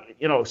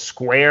of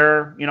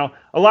Square.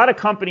 A lot of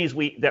companies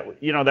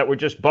that were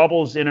just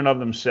bubbles in and of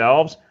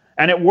themselves.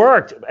 And it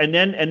worked. And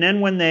then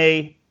when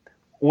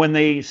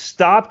they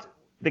stopped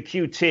the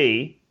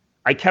QT,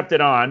 I kept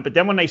it on. But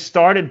then when they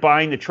started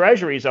buying the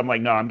treasuries, I'm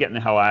like, no, I'm getting the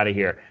hell out of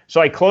here.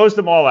 So I closed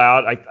them all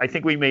out. I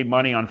think we made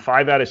money on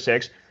 5 out of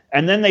 6.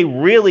 And then they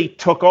really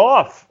took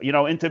off,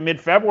 into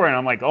mid-February. And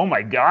I'm like, oh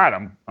my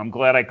God, I'm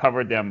glad I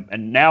covered them.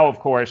 And now, of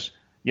course,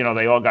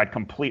 they all got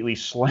completely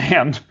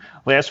slammed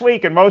last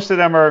week. And most of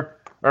them are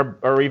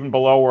even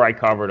below where I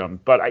covered them.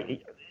 But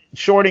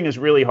shorting is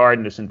really hard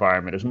in this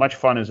environment, as much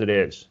fun as it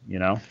is,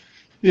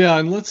 Yeah,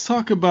 and let's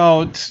talk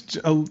about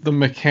the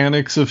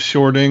mechanics of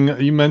shorting.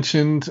 You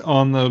mentioned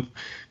on the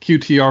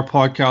QTR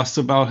podcast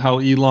about how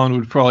Elon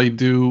would probably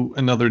do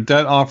another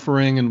debt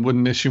offering and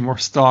wouldn't issue more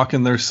stock,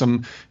 and there's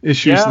some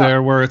issues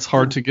there where it's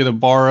hard to get a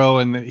borrow,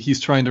 and he's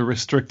trying to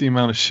restrict the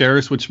amount of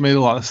shares, which made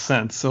a lot of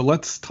sense. So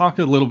let's talk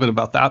a little bit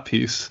about that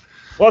piece.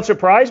 Well, it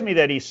surprised me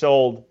that he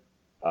sold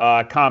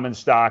common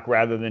stock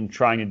rather than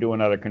trying to do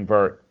another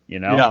convert,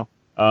 Yeah.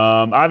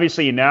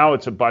 Obviously now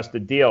it's a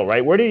busted deal,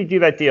 right? Where did he do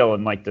that deal?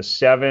 In like the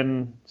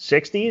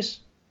 760s?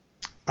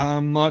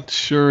 I'm not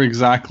sure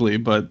exactly,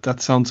 but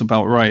that sounds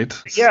about right.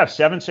 Yeah,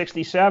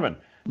 767.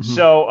 Mhm.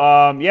 So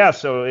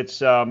so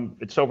it's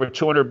over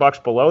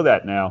 $200 below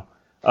that now.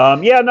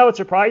 No, it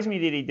surprised me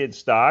that he did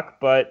stock,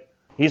 but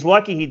he's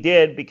lucky he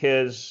did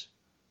because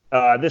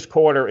this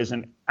quarter is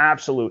an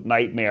absolute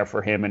nightmare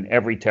for him in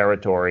every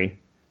territory.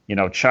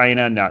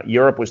 China, now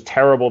Europe was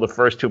terrible the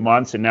first 2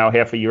 months, and now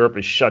half of Europe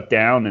is shut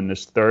down in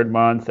this third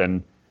month.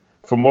 And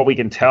from what we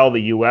can tell,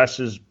 the U.S.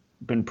 has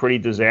been pretty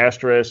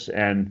disastrous,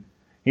 and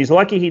he's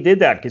lucky he did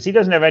that because he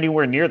doesn't have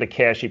anywhere near the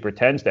cash he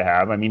pretends to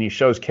have. I mean, he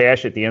shows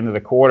cash at the end of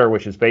the quarter,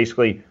 which is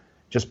basically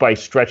just by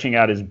stretching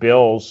out his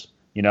bills,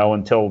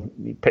 until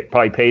he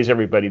probably pays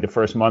everybody the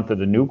first month of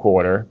the new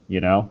quarter.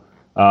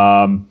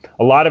 A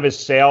lot of his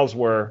sales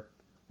were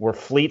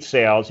fleet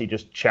sales. He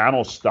just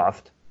channel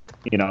stuffed,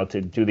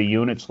 to do the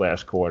units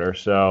last quarter.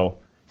 So,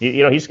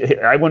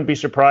 I wouldn't be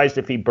surprised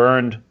if he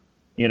burned,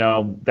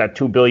 that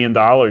 $2 billion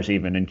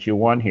even in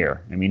Q1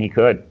 here. I mean, he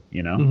could,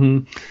 Mm-hmm.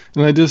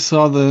 And I just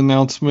saw the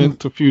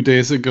announcement a few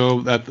days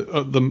ago that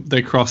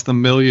they crossed the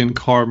 1 million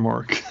car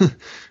mark.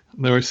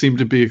 They seem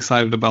to be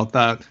excited about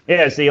that.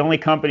 Yeah, it's the only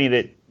company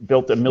that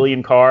built 1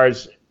 million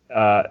cars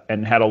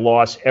and had a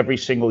loss every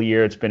single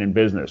year it's been in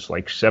business,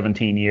 like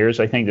 17 years.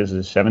 I think this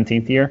is the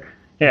 17th year.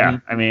 Yeah,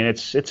 I mean,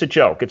 it's a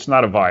joke. It's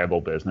not a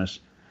viable business.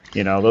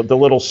 The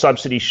little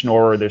subsidy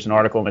schnorrer, there's an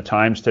article in the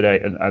Times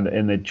today,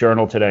 in the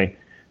Journal today.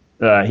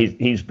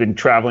 He's been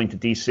traveling to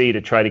D.C.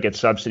 to try to get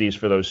subsidies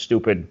for those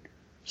stupid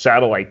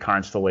satellite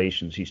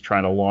constellations he's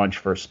trying to launch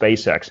for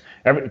SpaceX,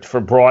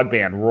 for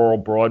broadband,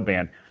 rural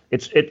broadband.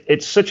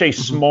 It's such a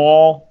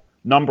small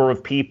number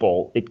of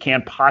people, it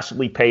can't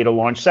possibly pay to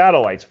launch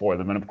satellites for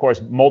them. And, of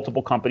course,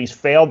 multiple companies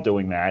failed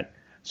doing that.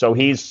 So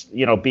he's,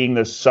 being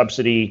the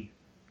subsidy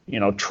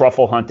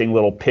truffle hunting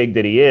little pig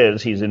that he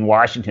is, he's in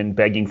Washington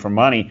begging for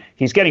money.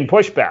 He's getting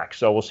pushback,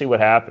 so we'll see what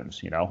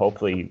happens.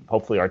 Hopefully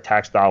our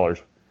tax dollars,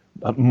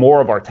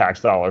 more of our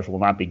tax dollars will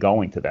not be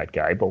going to that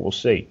guy, but we'll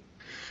see.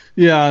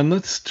 Yeah, and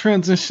let's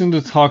transition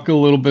to talk a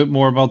little bit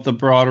more about the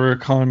broader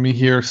economy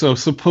here. So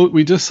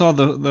we just saw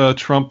the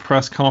Trump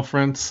press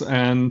conference,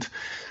 and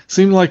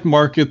seemed like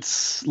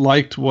markets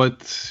liked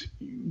what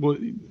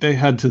they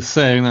had to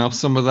say. Now,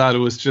 some of that,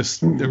 there was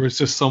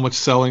just so much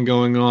selling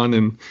going on,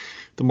 and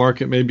the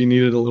market maybe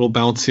needed a little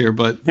bounce here.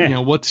 But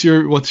what's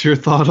your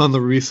thought on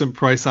the recent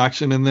price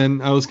action? And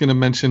then I was going to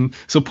mention,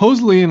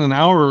 supposedly in an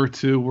hour or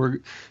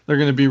two, they're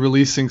going to be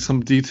releasing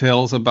some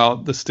details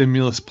about the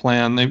stimulus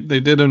plan. They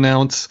did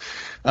announce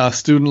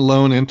student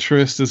loan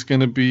interest is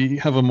going to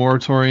have a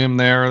moratorium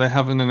there. They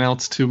haven't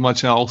announced too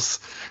much else,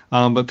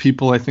 but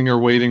people I think are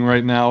waiting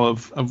right now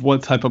of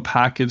what type of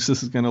package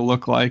this is going to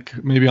look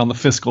like, maybe on the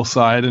fiscal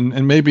side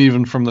and maybe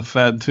even from the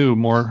Fed too.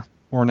 More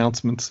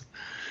announcements.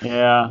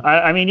 Yeah,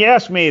 I mean, you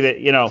asked me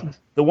that,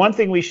 the one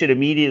thing we should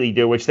immediately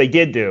do, which they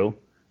did do,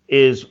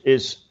 is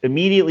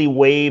immediately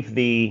waive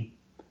the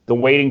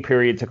waiting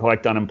period to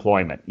collect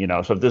unemployment.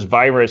 So if this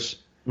virus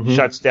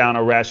shuts down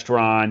a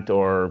restaurant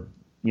or,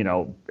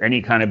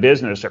 any kind of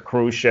business, a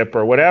cruise ship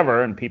or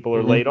whatever, and people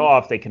are laid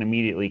off, they can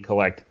immediately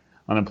collect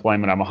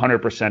unemployment. I'm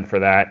 100% for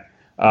that.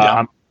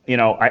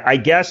 I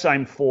guess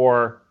I'm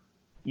for,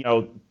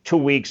 2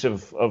 weeks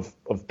of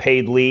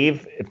paid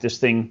leave if this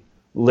thing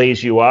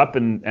lays you up,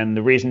 and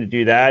the reason to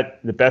do that,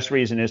 the best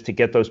reason is to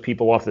get those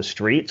people off the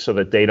street so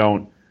that they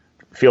don't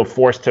feel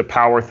forced to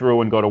power through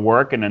and go to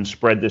work and then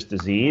spread this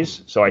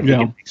disease. So I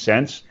think it makes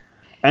sense.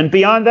 And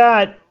beyond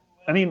that,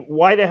 I mean,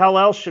 why the hell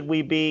else should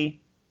we be,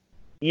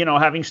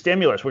 having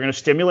stimulus? We're going to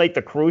stimulate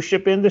the cruise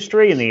ship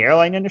industry and the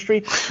airline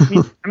industry.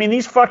 I mean,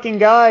 these fucking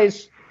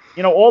guys,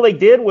 all they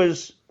did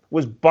was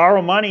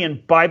borrow money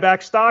and buy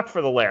back stock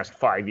for the last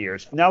 5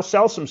 years. Now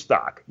sell some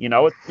stock,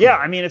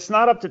 I mean, it's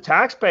not up to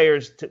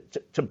taxpayers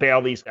to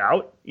bail these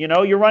out.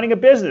 You're running a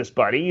business,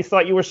 buddy. You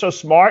thought you were so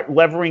smart,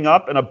 levering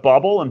up in a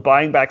bubble and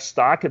buying back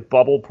stock at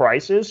bubble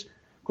prices.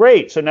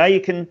 Great. So now you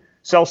can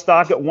sell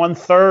stock at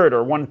 1/3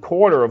 or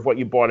 1/4 of what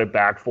you bought it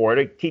back for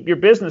to keep your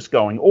business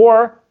going,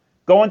 or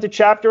go into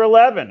Chapter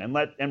 11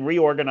 and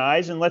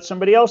reorganize and let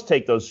somebody else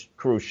take those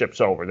cruise ships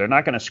over. They're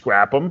not going to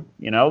scrap them.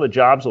 The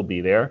jobs will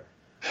be there.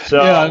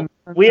 So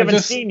we haven't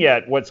seen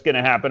yet what's going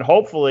to happen.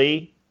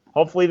 Hopefully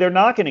they're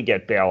not going to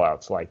get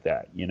bailouts like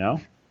that,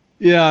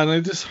 Yeah, and I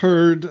just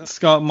heard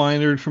Scott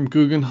Minerd from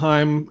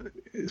Guggenheim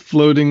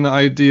floating the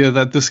idea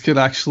that this could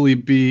actually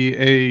be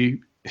a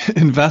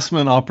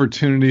investment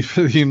opportunity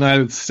for the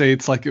United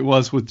States, like it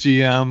was with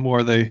GM,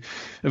 where they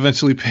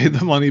eventually paid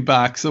the money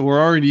back. So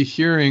we're already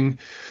hearing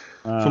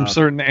from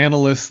certain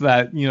analysts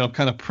that,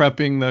 kind of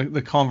prepping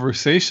the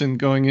conversation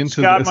going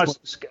into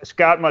this.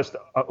 Scott must,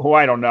 who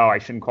I don't know, I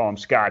shouldn't call him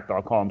Scott, but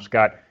I'll call him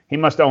Scott. He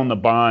must own the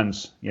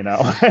bonds,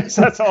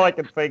 So that's all I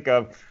can think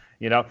of.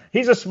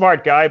 He's a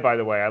smart guy, by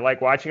the way. I like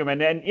watching him. And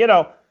then,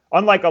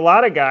 unlike a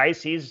lot of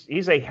guys,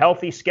 he's a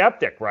healthy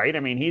skeptic, right? I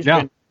mean, he's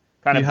been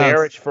kind of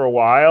bearish for a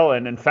while.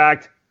 And in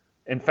fact,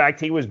 In fact,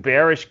 he was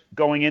bearish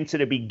going into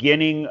the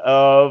beginning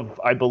of,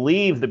 I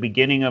believe, the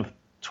beginning of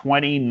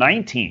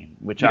 2019,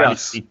 which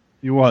obviously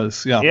he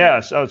was, yeah. Yeah,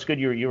 so it's good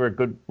you were a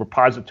good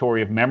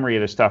repository of memory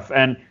of this stuff,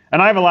 and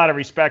I have a lot of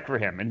respect for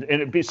him.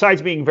 And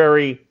besides being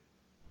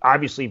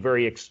obviously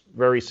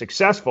very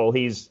successful,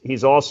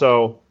 he's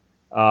also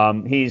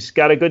he's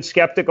got a good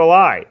skeptical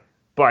eye.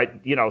 But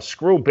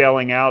screw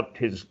bailing out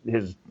his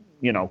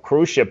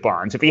cruise ship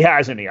bonds if he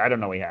has any. I don't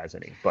know he has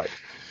any, but.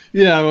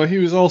 Yeah, well, he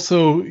was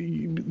also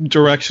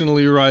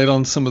directionally right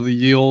on some of the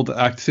yield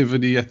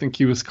activity. I think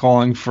he was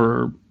calling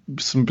for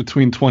some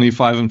between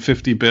 25 and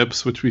 50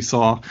 bips, which we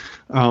saw.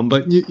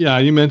 But yeah,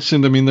 you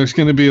mentioned, I mean, there's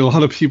going to be a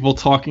lot of people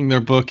talking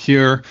their book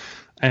here.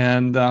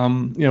 And,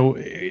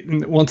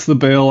 once the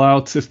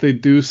bailouts, if they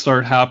do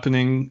start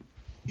happening,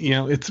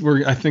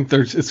 I think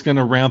it's going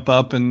to ramp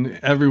up and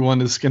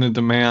everyone is going to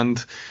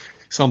demand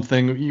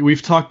something.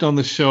 We've talked on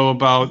the show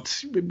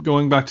about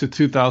going back to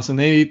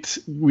 2008.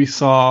 We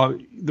saw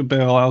the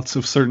bailouts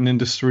of certain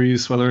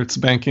industries, whether it's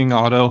banking,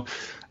 auto,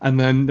 and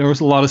then there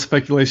was a lot of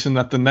speculation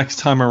that the next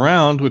time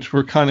around, which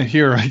we're kind of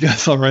here, I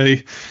guess,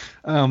 already,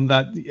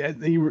 that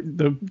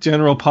the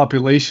general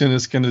population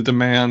is going to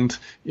demand,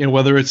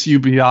 whether it's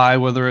UBI,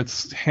 whether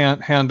it's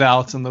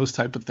handouts and those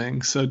type of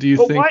things. So do you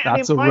think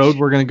that's a road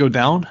we're going to go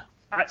down?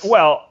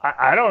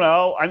 I don't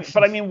know.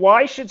 But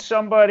why should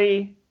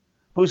somebody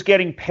who's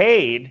getting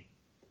paid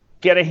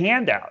get a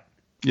handout?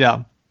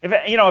 Yeah.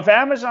 If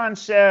Amazon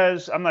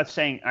says,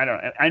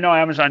 I know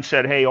Amazon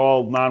said, hey,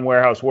 all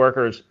non-warehouse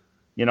workers,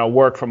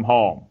 work from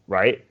home,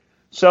 right?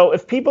 So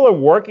if people are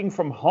working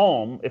from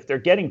home, if they're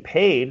getting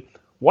paid,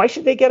 why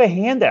should they get a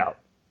handout?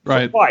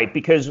 Right. So why?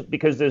 Because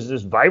there's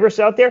this virus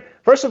out there.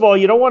 First of all,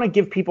 you don't want to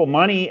give people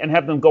money and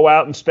have them go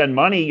out and spend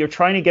money. You're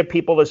trying to get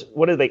people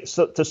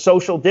to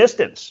social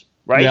distance,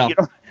 right? Yeah.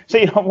 So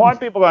you don't want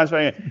people going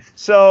spending.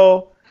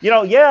 So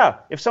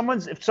if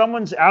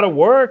someone's out of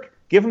work,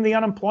 give them the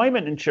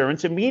unemployment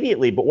insurance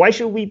immediately. But why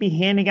should we be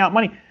handing out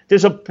money?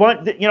 There's a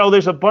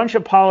bunch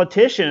of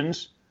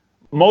politicians,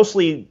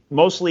 mostly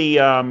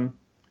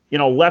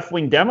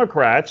left-wing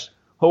Democrats,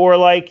 who are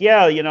like,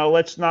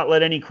 let's not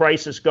let any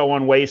crisis go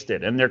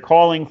unwasted, and they're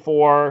calling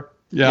for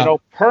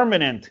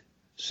permanent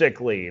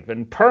sick leave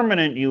and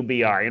permanent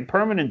UBI and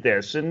permanent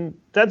this, and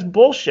that's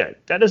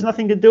bullshit. That has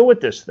nothing to do with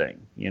this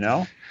thing,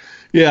 Yeah.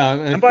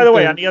 And by the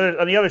way, on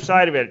the other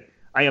side of it,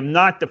 I am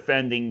not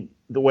defending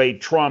the way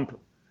Trump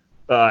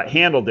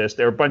handled this.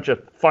 There are a bunch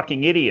of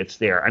fucking idiots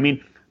there.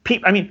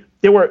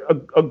 There were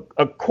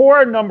a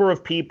core number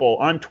of people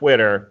on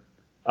Twitter.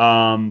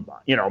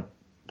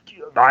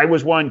 I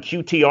was one,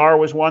 QTR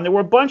was one. There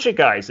were a bunch of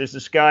guys. There's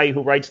this guy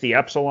who writes the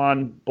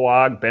Epsilon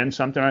blog, Ben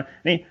something.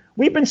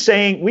 We've been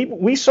saying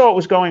we saw what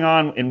was going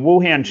on in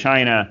Wuhan,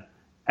 China,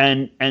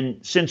 and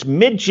since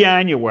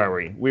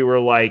mid-January we were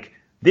like,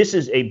 this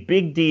is a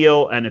big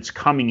deal and it's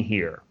coming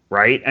here.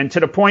 Right. And to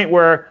the point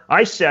where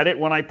I said it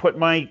when I put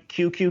my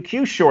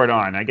QQQ short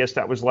on. I guess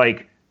that was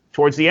like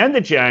towards the end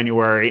of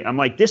January. I'm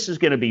like, this is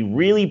going to be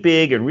really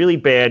big and really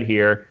bad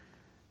here.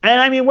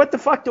 And what the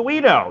fuck do we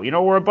know?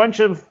 We're a bunch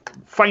of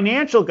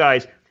financial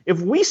guys.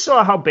 If we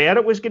saw how bad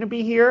it was going to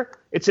be here,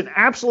 it's an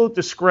absolute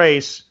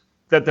disgrace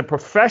that the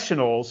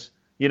professionals,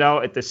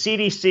 at the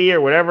CDC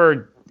or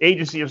whatever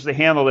agency is to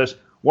handle this,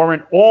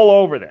 weren't all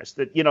over this.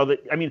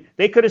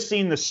 They could have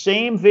seen the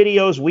same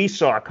videos we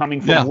saw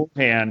coming from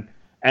Wuhan.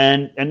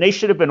 And they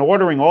should have been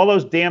ordering all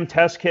those damn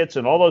test kits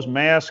and all those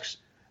masks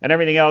and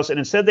everything else. And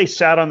instead they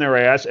sat on their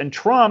ass. And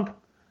Trump,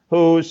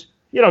 who's,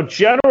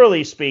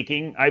 generally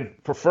speaking,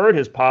 I've preferred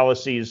his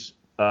policies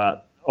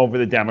over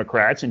the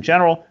Democrats in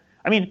general.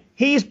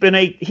 He's been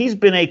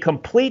a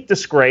complete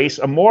disgrace,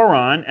 a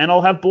moron, and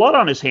he'll have blood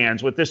on his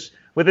hands with this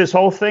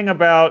whole thing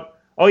about,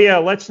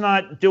 let's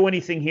not do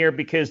anything here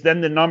because then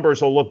the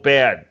numbers will look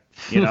bad.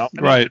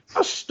 Right.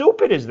 How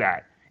stupid is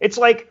that? It's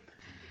like,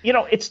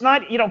 it's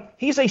not,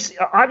 he's a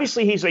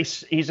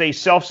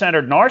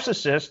self-centered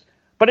narcissist,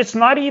 but it's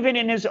not even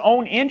in his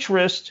own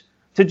interest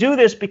to do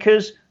this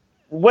because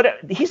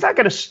he's not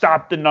going to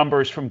stop the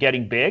numbers from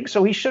getting big.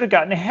 So he should have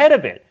gotten ahead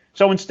of it.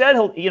 So instead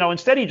he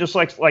just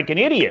like an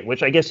idiot,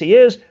 which I guess he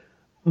is.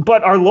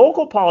 But our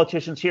local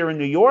politicians here in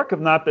New York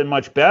have not been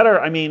much better.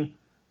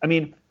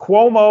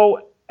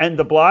 Cuomo and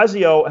de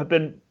Blasio have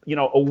been,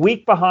 a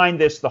week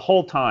behind this the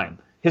whole time.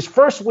 His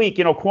first week,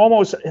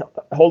 Cuomo's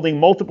holding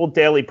multiple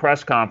daily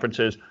press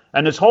conferences,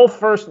 and his whole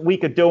first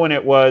week of doing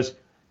it was,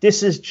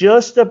 this is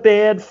just a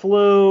bad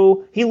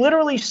flu. He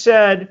literally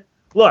said,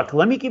 look,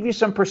 let me give you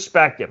some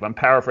perspective. I'm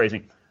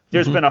paraphrasing.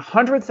 There's been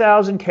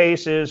 100,000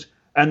 cases,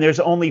 and there's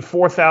only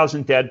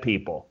 4,000 dead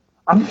people.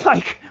 I'm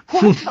like,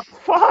 what the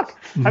fuck?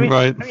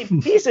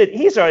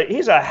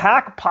 He's a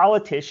hack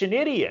politician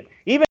idiot.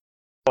 Even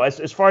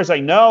as far as I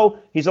know,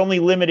 he's only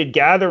limited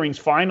gatherings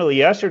finally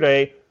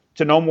yesterday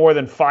to no more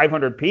than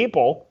 500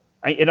 people,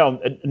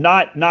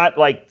 not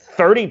like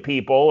 30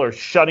 people or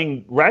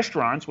shutting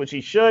restaurants, which he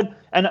should.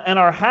 And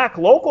our hack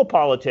local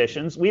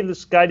politicians, we have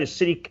this guy, the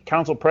city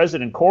council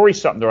president, Corey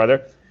something or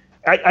other.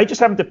 I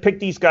just happen to pick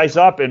these guys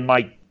up in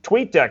my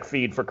TweetDeck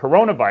feed for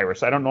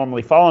coronavirus. I don't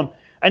normally follow him.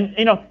 And,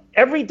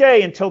 every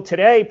day until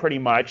today, pretty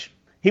much,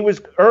 he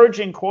was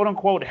urging, quote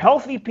unquote,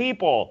 healthy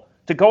people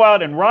to go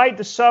out and ride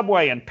the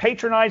subway and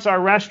patronize our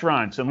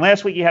restaurants. And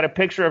last week he had a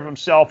picture of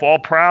himself all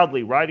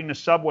proudly riding the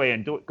subway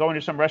and going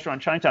to some restaurant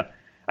in Chinatown.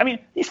 I mean,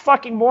 these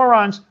fucking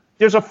morons,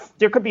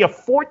 there could be a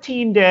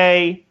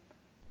 14-day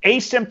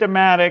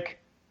asymptomatic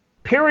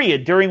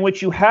period during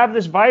which you have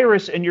this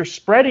virus and you're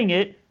spreading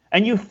it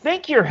and you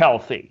think you're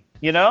healthy,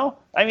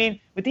 I mean,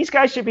 but these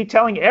guys should be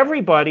telling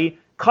everybody,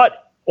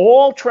 cut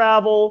all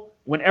travel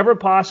whenever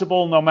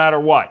possible, no matter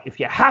what. If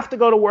you have to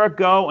go to work,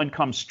 go, and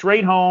come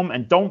straight home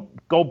and don't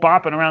go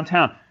bopping around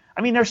town.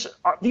 I mean,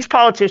 these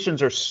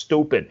politicians are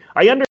stupid.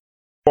 I understand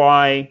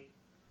why,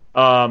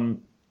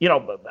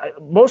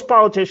 most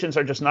politicians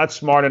are just not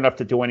smart enough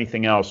to do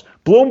anything else.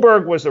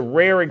 Bloomberg was a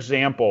rare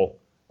example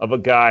of a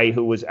guy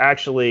who was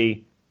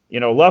actually,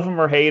 love him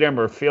or hate him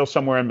or feel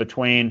somewhere in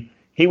between.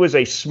 He was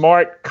a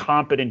smart,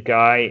 competent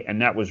guy,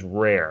 and that was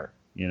rare,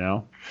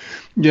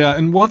 Yeah,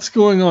 and what's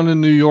going on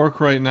in New York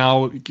right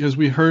now, because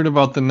we heard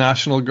about the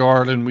National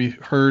Guard and we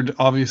heard,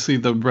 obviously,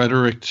 the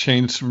rhetoric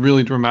changed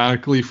really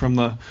dramatically from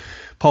the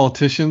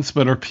politicians,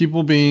 but are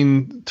people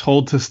being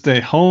told to stay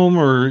home,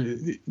 or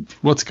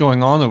what's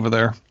going on over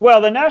there? Well,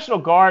 the National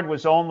Guard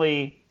was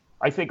only,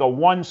 I think, a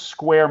 1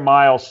 square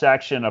mile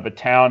section of a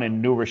town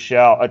in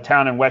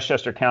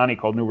Westchester County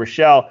called New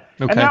Rochelle.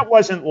 Okay. And that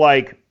wasn't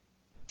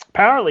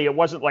apparently it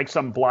wasn't like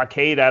some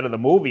blockade out of the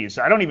movies.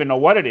 I don't even know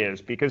what it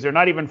is, because they're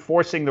not even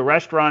forcing the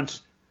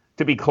restaurants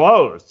to be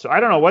closed. So I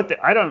don't know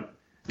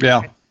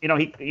Yeah.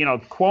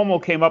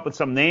 Cuomo came up with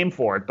some name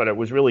for it, but it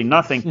was really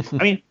nothing.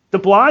 I mean, de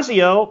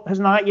Blasio has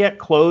not yet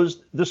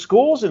closed the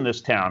schools in this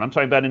town. I'm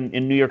talking about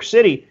in New York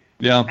City.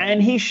 Yeah.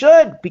 And he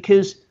should,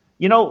 because,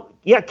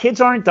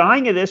 kids aren't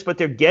dying of this, but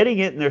they're getting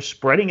it and they're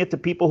spreading it to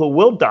people who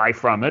will die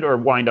from it or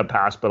wind up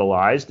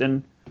hospitalized.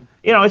 And,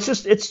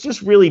 it's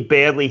just really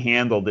badly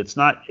handled. It's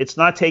not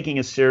taking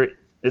as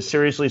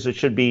seriously as it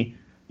should be,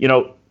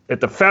 at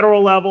the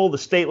federal level, the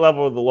state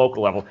level, or the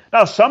local level.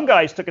 Now, some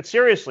guys took it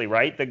seriously,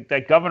 right?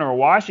 That governor of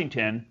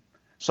Washington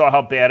saw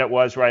how bad it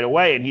was right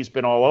away, and he's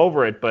been all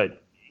over it.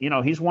 But,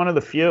 he's one of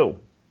the few.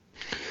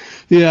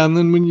 Yeah, and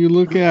then when you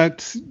look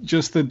at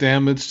just the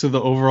damage to the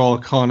overall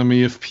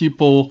economy, if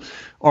people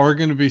are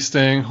going to be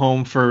staying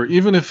home for,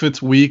 even if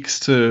it's weeks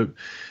to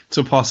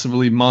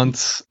possibly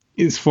months,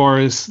 as far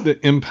as the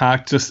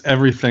impact, just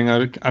everything,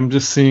 I'm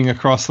just seeing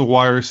across the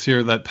wires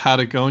here that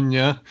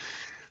Patagonia,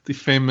 the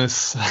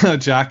famous down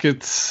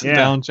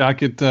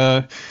jacket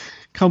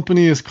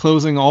company, is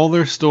closing all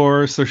their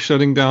stores. They're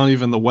shutting down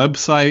even the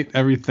website,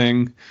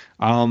 everything,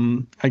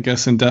 I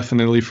guess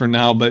indefinitely for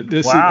now. But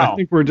I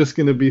think we're just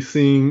going to be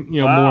seeing,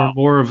 more and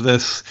more of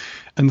this.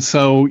 And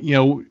so,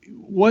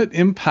 what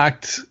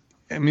impact,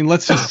 I mean,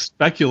 let's just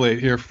speculate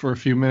here for a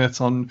few minutes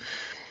on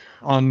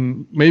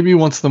maybe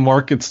once the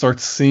market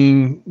starts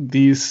seeing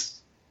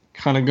these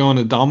kind of go in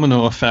a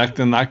domino effect,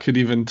 and that could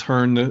even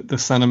turn the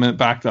sentiment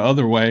back the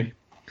other way.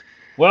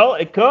 Well,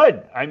 it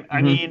could.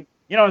 I mean,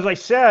 as I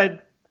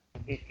said,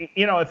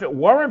 if it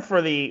weren't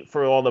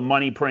for all the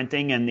money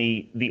printing and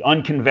the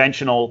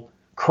unconventional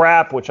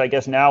crap, which I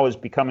guess now is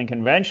becoming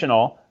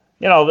conventional,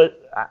 I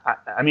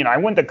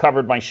wouldn't have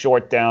covered my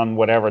short down,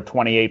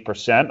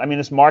 28%. I mean,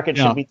 this market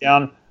should be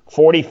down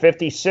 40,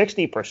 50,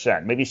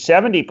 60%, maybe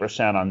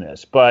 70% on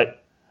this.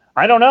 But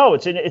I don't know.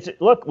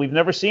 Look, we've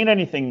never seen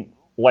anything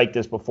like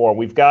this before.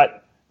 We've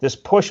got this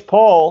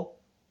push-pull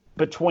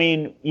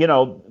between,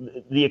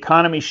 the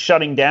economy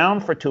shutting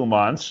down for 2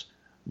 months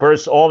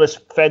versus all this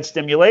Fed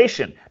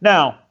stimulation.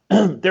 Now,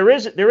 there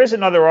is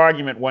another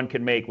argument one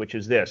can make, which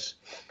is this.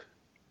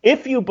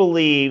 If you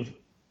believe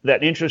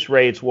that interest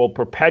rates will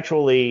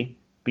perpetually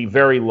be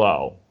very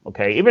low,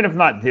 okay, even if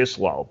not this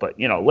low, but,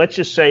 let's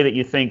just say that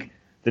you think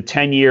the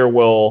 10-year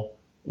will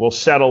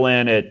settle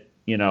in at,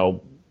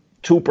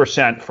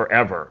 2%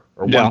 forever,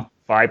 or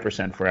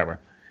 5% forever.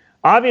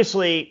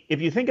 Obviously, if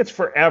you think it's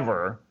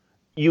forever,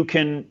 you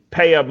can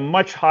pay a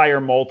much higher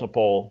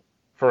multiple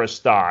for a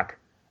stock,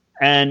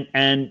 and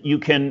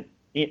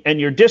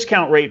your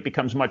discount rate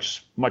becomes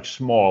much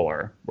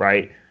smaller,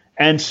 right?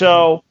 And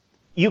so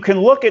you can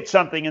look at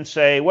something and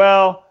say,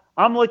 well,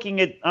 I've got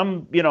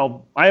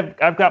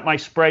my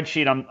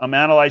spreadsheet. I'm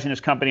analyzing this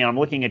company. I'm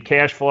looking at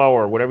cash flow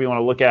or whatever you want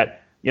to look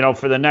at,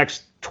 for the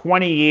next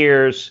 20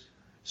 years.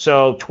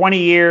 So 20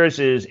 years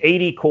is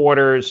 80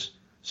 quarters.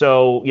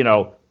 So,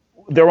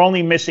 they're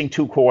only missing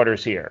 2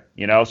 quarters here,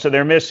 so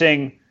they're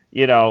missing,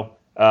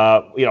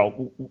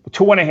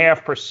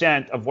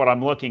 2.5% of what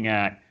I'm looking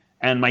at.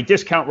 And my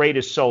discount rate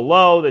is so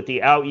low that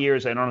the out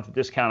years, I don't have to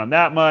discount them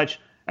that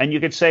much. And you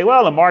could say,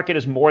 well, the market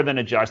is more than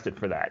adjusted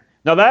for that.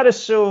 Now that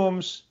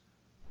assumes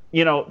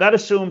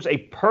a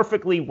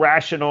perfectly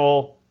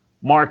rational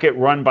market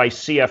run by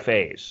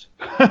CFAs,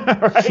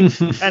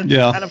 right? And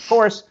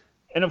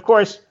of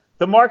course,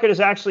 the market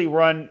is actually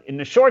run in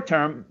the short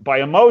term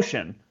by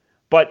emotion.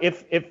 But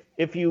if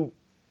you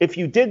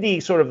did the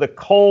sort of the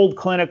cold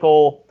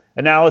clinical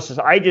analysis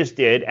I just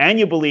did, and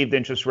you believed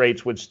interest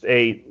rates would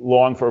stay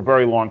long for a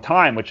very long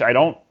time, which I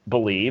don't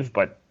believe,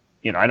 but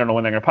I don't know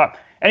when they're going to pop.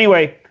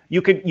 Anyway,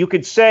 you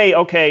could say,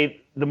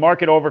 okay, the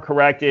market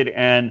overcorrected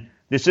and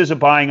this is a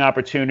buying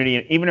opportunity.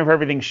 And even if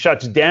everything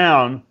shuts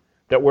down,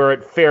 that we're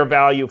at fair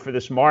value for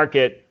this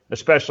market,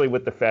 especially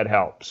with the Fed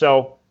help.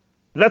 So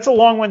that's a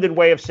long-winded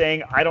way of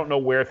saying I don't know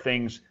where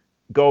things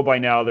go by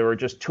now. There are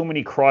just too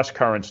many cross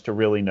currents to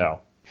really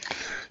know.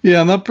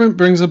 Yeah, and that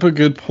brings up a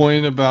good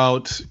point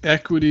about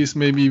equities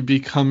maybe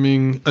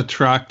becoming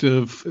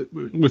attractive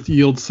with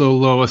yields so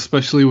low,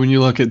 especially when you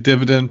look at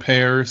dividend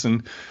payers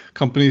and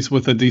companies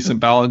with a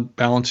decent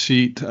balance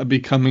sheet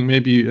becoming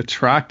maybe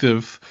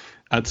attractive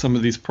at some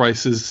of these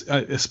prices,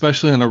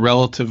 especially on a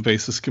relative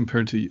basis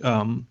compared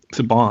to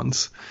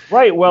bonds.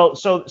 Right. Well,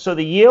 so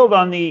the yield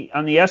on the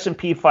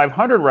S&P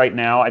 500 right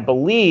now, I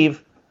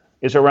believe,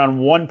 is around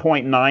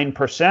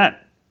 1.9%.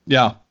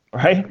 Yeah.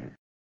 Right.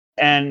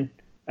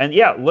 And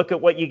yeah, look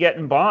at what you get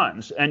in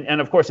bonds. And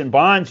of course, in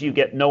bonds, you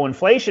get no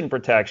inflation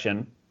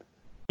protection.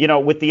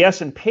 With the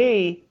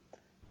S&P,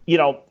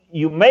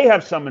 you may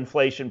have some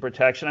inflation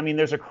protection. I mean,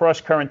 there's a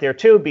cross current there,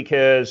 too,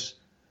 because,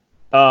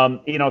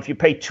 if you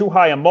pay too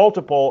high a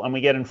multiple and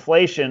we get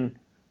inflation,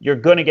 you're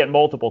going to get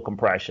multiple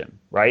compression.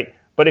 Right.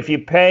 But if you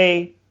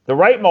pay the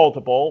right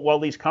multiple, well,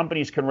 these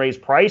companies can raise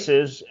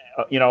prices,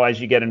 as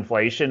you get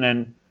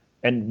inflation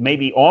and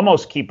maybe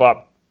almost keep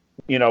up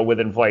with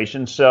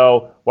inflation.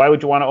 So why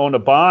would you want to own a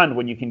bond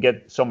when you can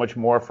get so much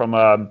more from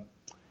a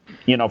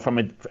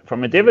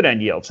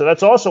dividend yield? So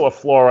that's also a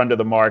floor under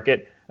the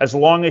market as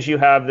long as you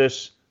have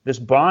this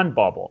bond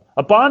bubble.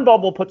 A bond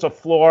bubble puts a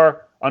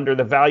floor under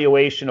the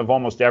valuation of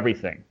almost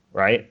everything,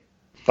 right?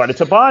 But it's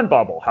a bond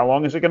bubble. How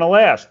long is it going to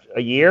last?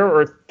 A year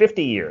or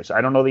 50 years?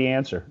 I don't know the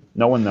answer.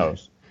 No one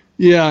knows.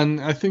 Yeah, and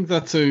I think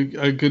that's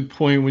a good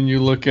point when you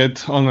look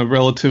at on a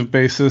relative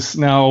basis.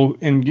 Now,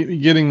 in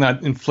getting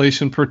that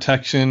inflation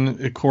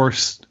protection, of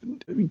course,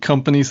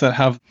 companies that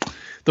have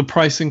the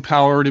pricing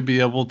power to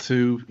be able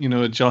to,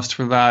 adjust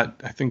for that,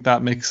 I think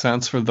that makes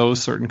sense for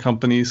those certain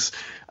companies.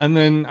 And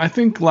then I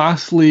think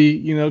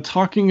lastly,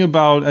 talking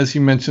about, as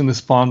you mentioned,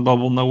 this bond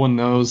bubble, no one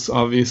knows,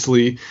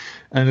 obviously,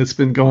 and it's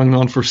been going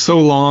on for so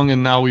long,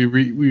 and now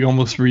we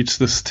almost reached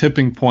this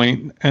tipping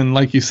point. And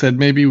like you said,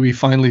 maybe we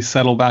finally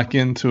settle back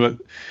into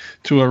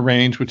a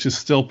range, which is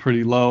still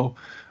pretty low.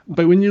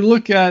 But when you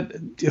look at,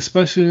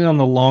 especially on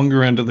the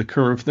longer end of the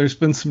curve, there's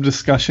been some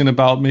discussion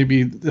about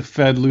maybe the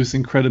Fed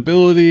losing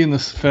credibility and the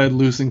Fed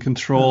losing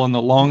control on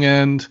the long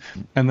end,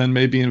 and then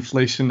maybe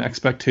inflation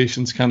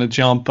expectations kind of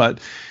jump. But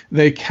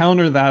they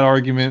counter that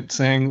argument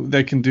saying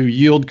they can do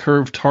yield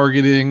curve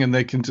targeting and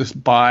they can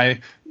just buy.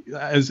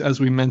 As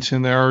we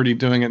mentioned, they're already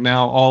doing it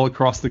now all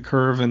across the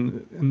curve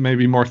and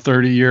maybe more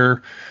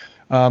 30-year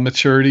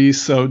maturities.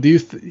 So do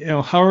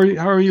you, how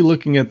are you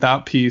looking at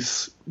that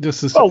piece?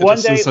 Just as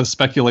a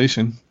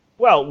speculation.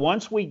 Well,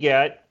 once we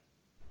get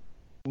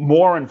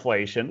more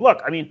inflation,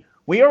 look, I mean,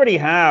 we already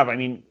have. I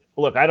mean,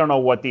 look, I don't know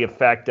what the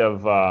effect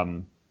of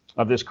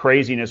this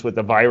craziness with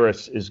the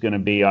virus is going to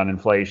be on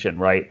inflation,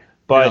 right?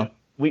 But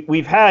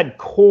we've had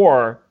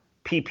core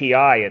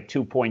PPI at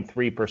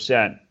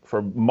 2.3%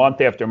 for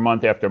month after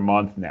month after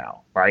month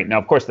now, right? Now,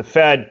 of course, the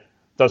Fed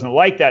doesn't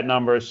like that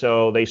number,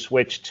 so they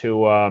switched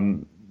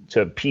to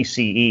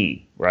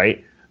PCE,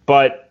 right?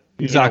 But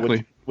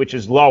exactly, which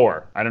is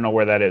lower. I don't know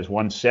where that is,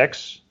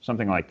 1.6,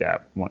 something like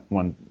that.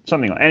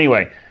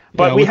 Anyway.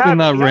 But we have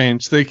that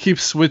range. They keep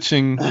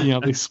switching.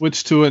 They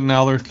switch to it.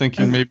 Now they're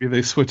thinking maybe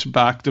they switch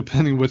back,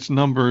 depending which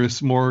number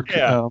is more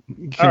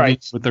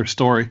convenient with their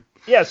story.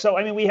 Yeah. So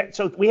I mean, we have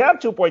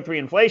 2.3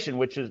 inflation,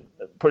 which is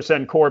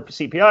percent core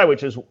CPI,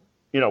 which is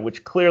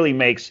which clearly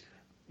makes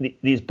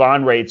these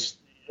bond rates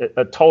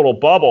a total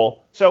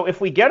bubble. So if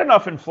we get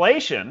enough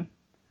inflation,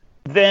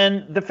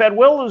 then the Fed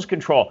will lose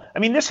control. I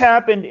mean, this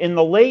happened in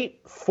the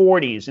late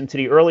 40s into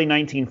the early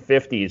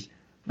 1950s.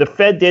 The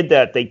Fed did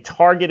that. They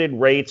targeted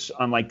rates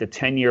on like the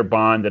 10-year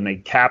bond and they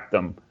capped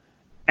them.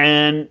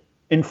 And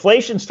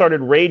inflation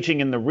started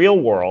raging in the real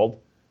world,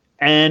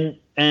 and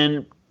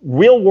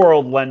real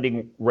world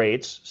lending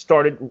rates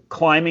started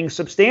climbing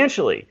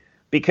substantially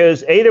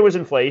because A, there was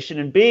inflation,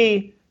 and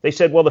B, they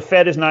said, well, the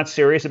Fed is not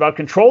serious about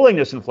controlling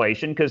this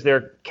inflation because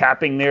they're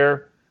capping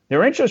their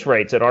interest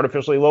rates at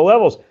artificially low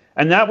levels.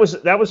 And that was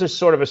a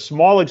sort of a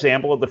small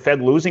example of the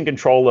Fed losing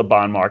control of the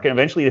bond market.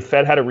 Eventually, the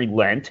Fed had to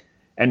relent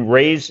and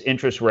raise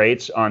interest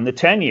rates on the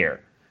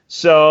 10-year.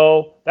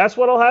 So that's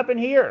what'll happen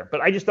here.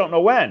 But I just don't know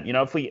when. In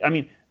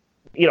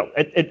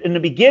the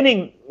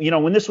beginning,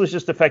 when this was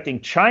just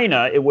affecting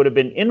China, it would have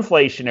been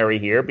inflationary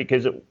here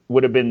because it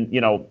would have been,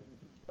 a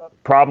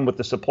problem with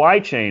the supply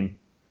chain.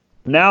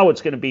 Now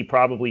it's going to be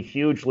probably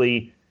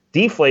hugely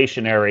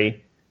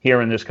deflationary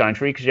here in this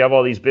country because you have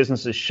all these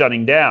businesses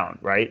shutting down,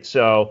 right?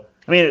 So,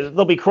 I mean,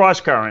 there'll be cross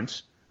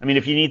currents. I mean,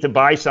 if you need to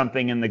buy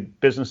something and the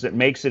business that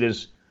makes it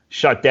is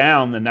shut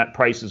down, then that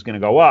price is going to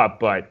go up.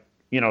 But,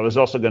 there's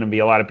also going to be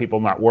a lot of people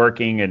not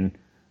working. And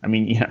I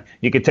mean,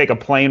 you could take a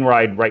plane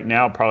ride right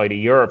now, probably to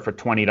Europe for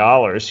 $20,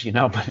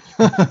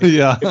 but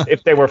yeah.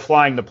 if they were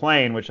flying the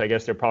plane, which I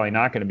guess they're probably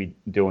not going to be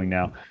doing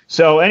now.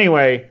 So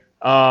anyway,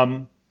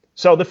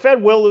 So the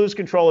Fed will lose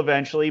control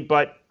eventually,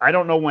 but I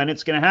don't know when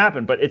it's going to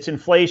happen. But it's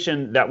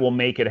inflation that will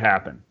make it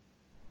happen.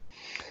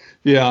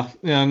 Yeah,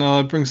 no,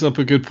 that brings up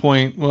a good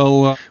point.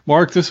 Well,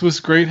 Mark, this was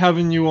great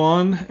having you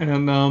on,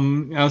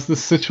 and as the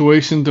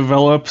situation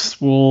develops,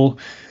 we'll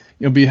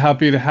be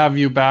happy to have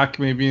you back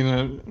maybe in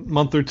a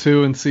month or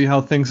two and see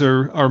how things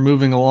are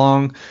moving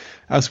along.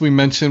 As we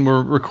mentioned,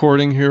 we're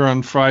recording here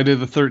on Friday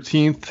the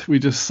 13th. We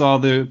just saw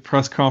the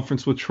press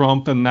conference with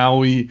Trump, and now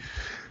we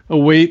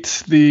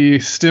await the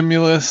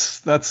stimulus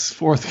that's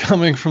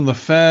forthcoming from the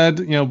Fed,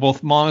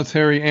 both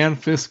monetary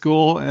and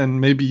fiscal, and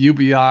maybe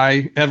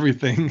UBI,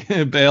 everything,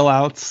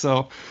 bailouts.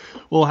 So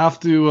we'll have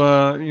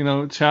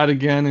to, chat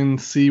again and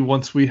see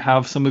once we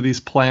have some of these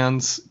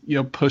plans,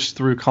 pushed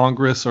through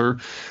Congress or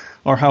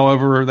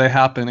however they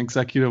happen,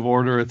 executive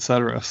order, et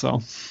cetera. So,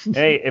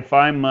 hey, if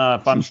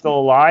I'm still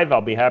alive,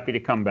 I'll be happy to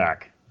come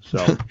back.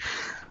 So.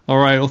 All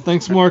right. Well,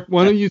 thanks, Mark.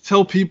 Why don't you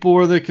tell people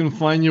where they can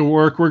find your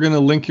work? We're going to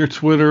link your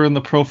Twitter in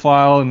the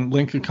profile and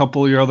link a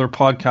couple of your other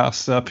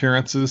podcast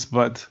appearances.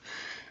 But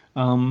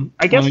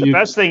I guess the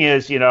best thing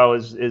is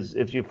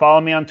if you follow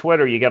me on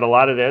Twitter, you get a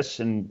lot of this,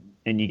 and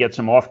you get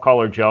some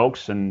off-color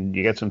jokes, and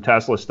you get some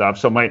Tesla stuff.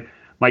 So my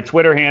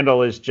Twitter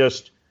handle is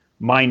just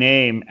my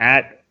name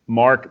at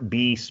Mark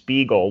B.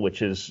 Spiegel,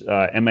 which is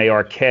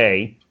MARK,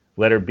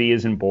 letter B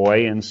as in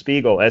boy, and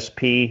Spiegel,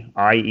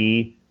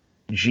 SPIEGEL.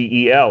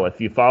 If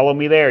you follow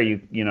me there,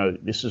 you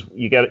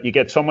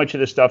get so much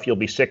of this stuff, you'll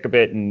be sick of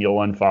it and you'll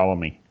unfollow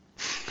me.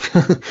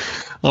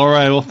 All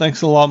right. Well,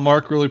 thanks a lot,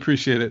 Mark. Really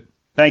appreciate it.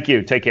 Thank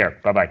you. Take care.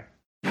 Bye-bye.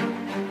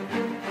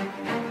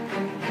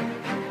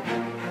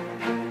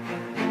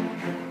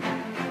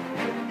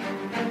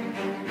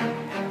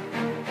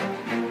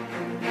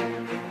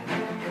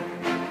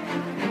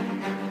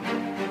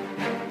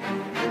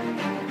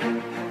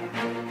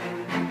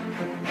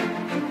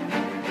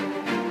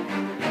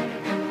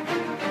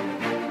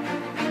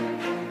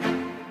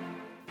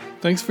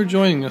 Thanks for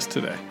joining us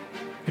today.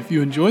 If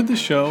you enjoyed the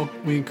show,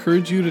 we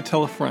encourage you to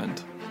tell a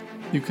friend.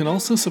 You can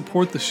also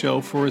support the show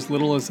for as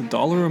little as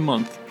 $1 a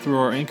month through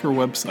our Anchor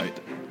website.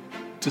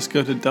 Just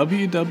go to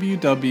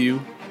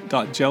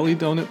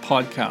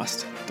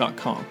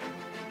www.jellydonutpodcast.com.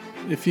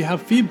 If you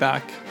have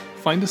feedback,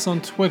 find us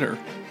on Twitter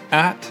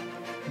at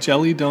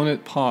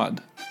JellyDonutPod,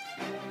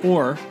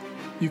 or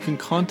you can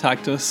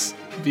contact us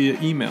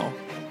via email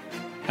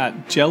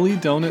at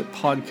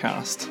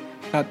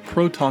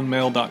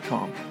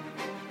jellydonutpodcast@protonmail.com.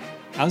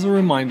 As a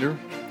reminder,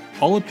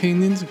 all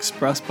opinions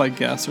expressed by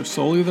guests are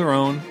solely their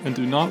own and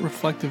do not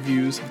reflect the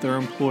views of their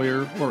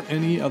employer or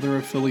any other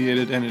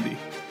affiliated entity.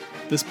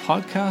 This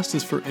podcast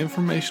is for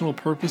informational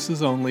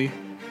purposes only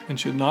and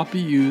should not be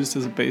used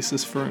as a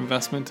basis for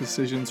investment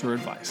decisions or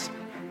advice.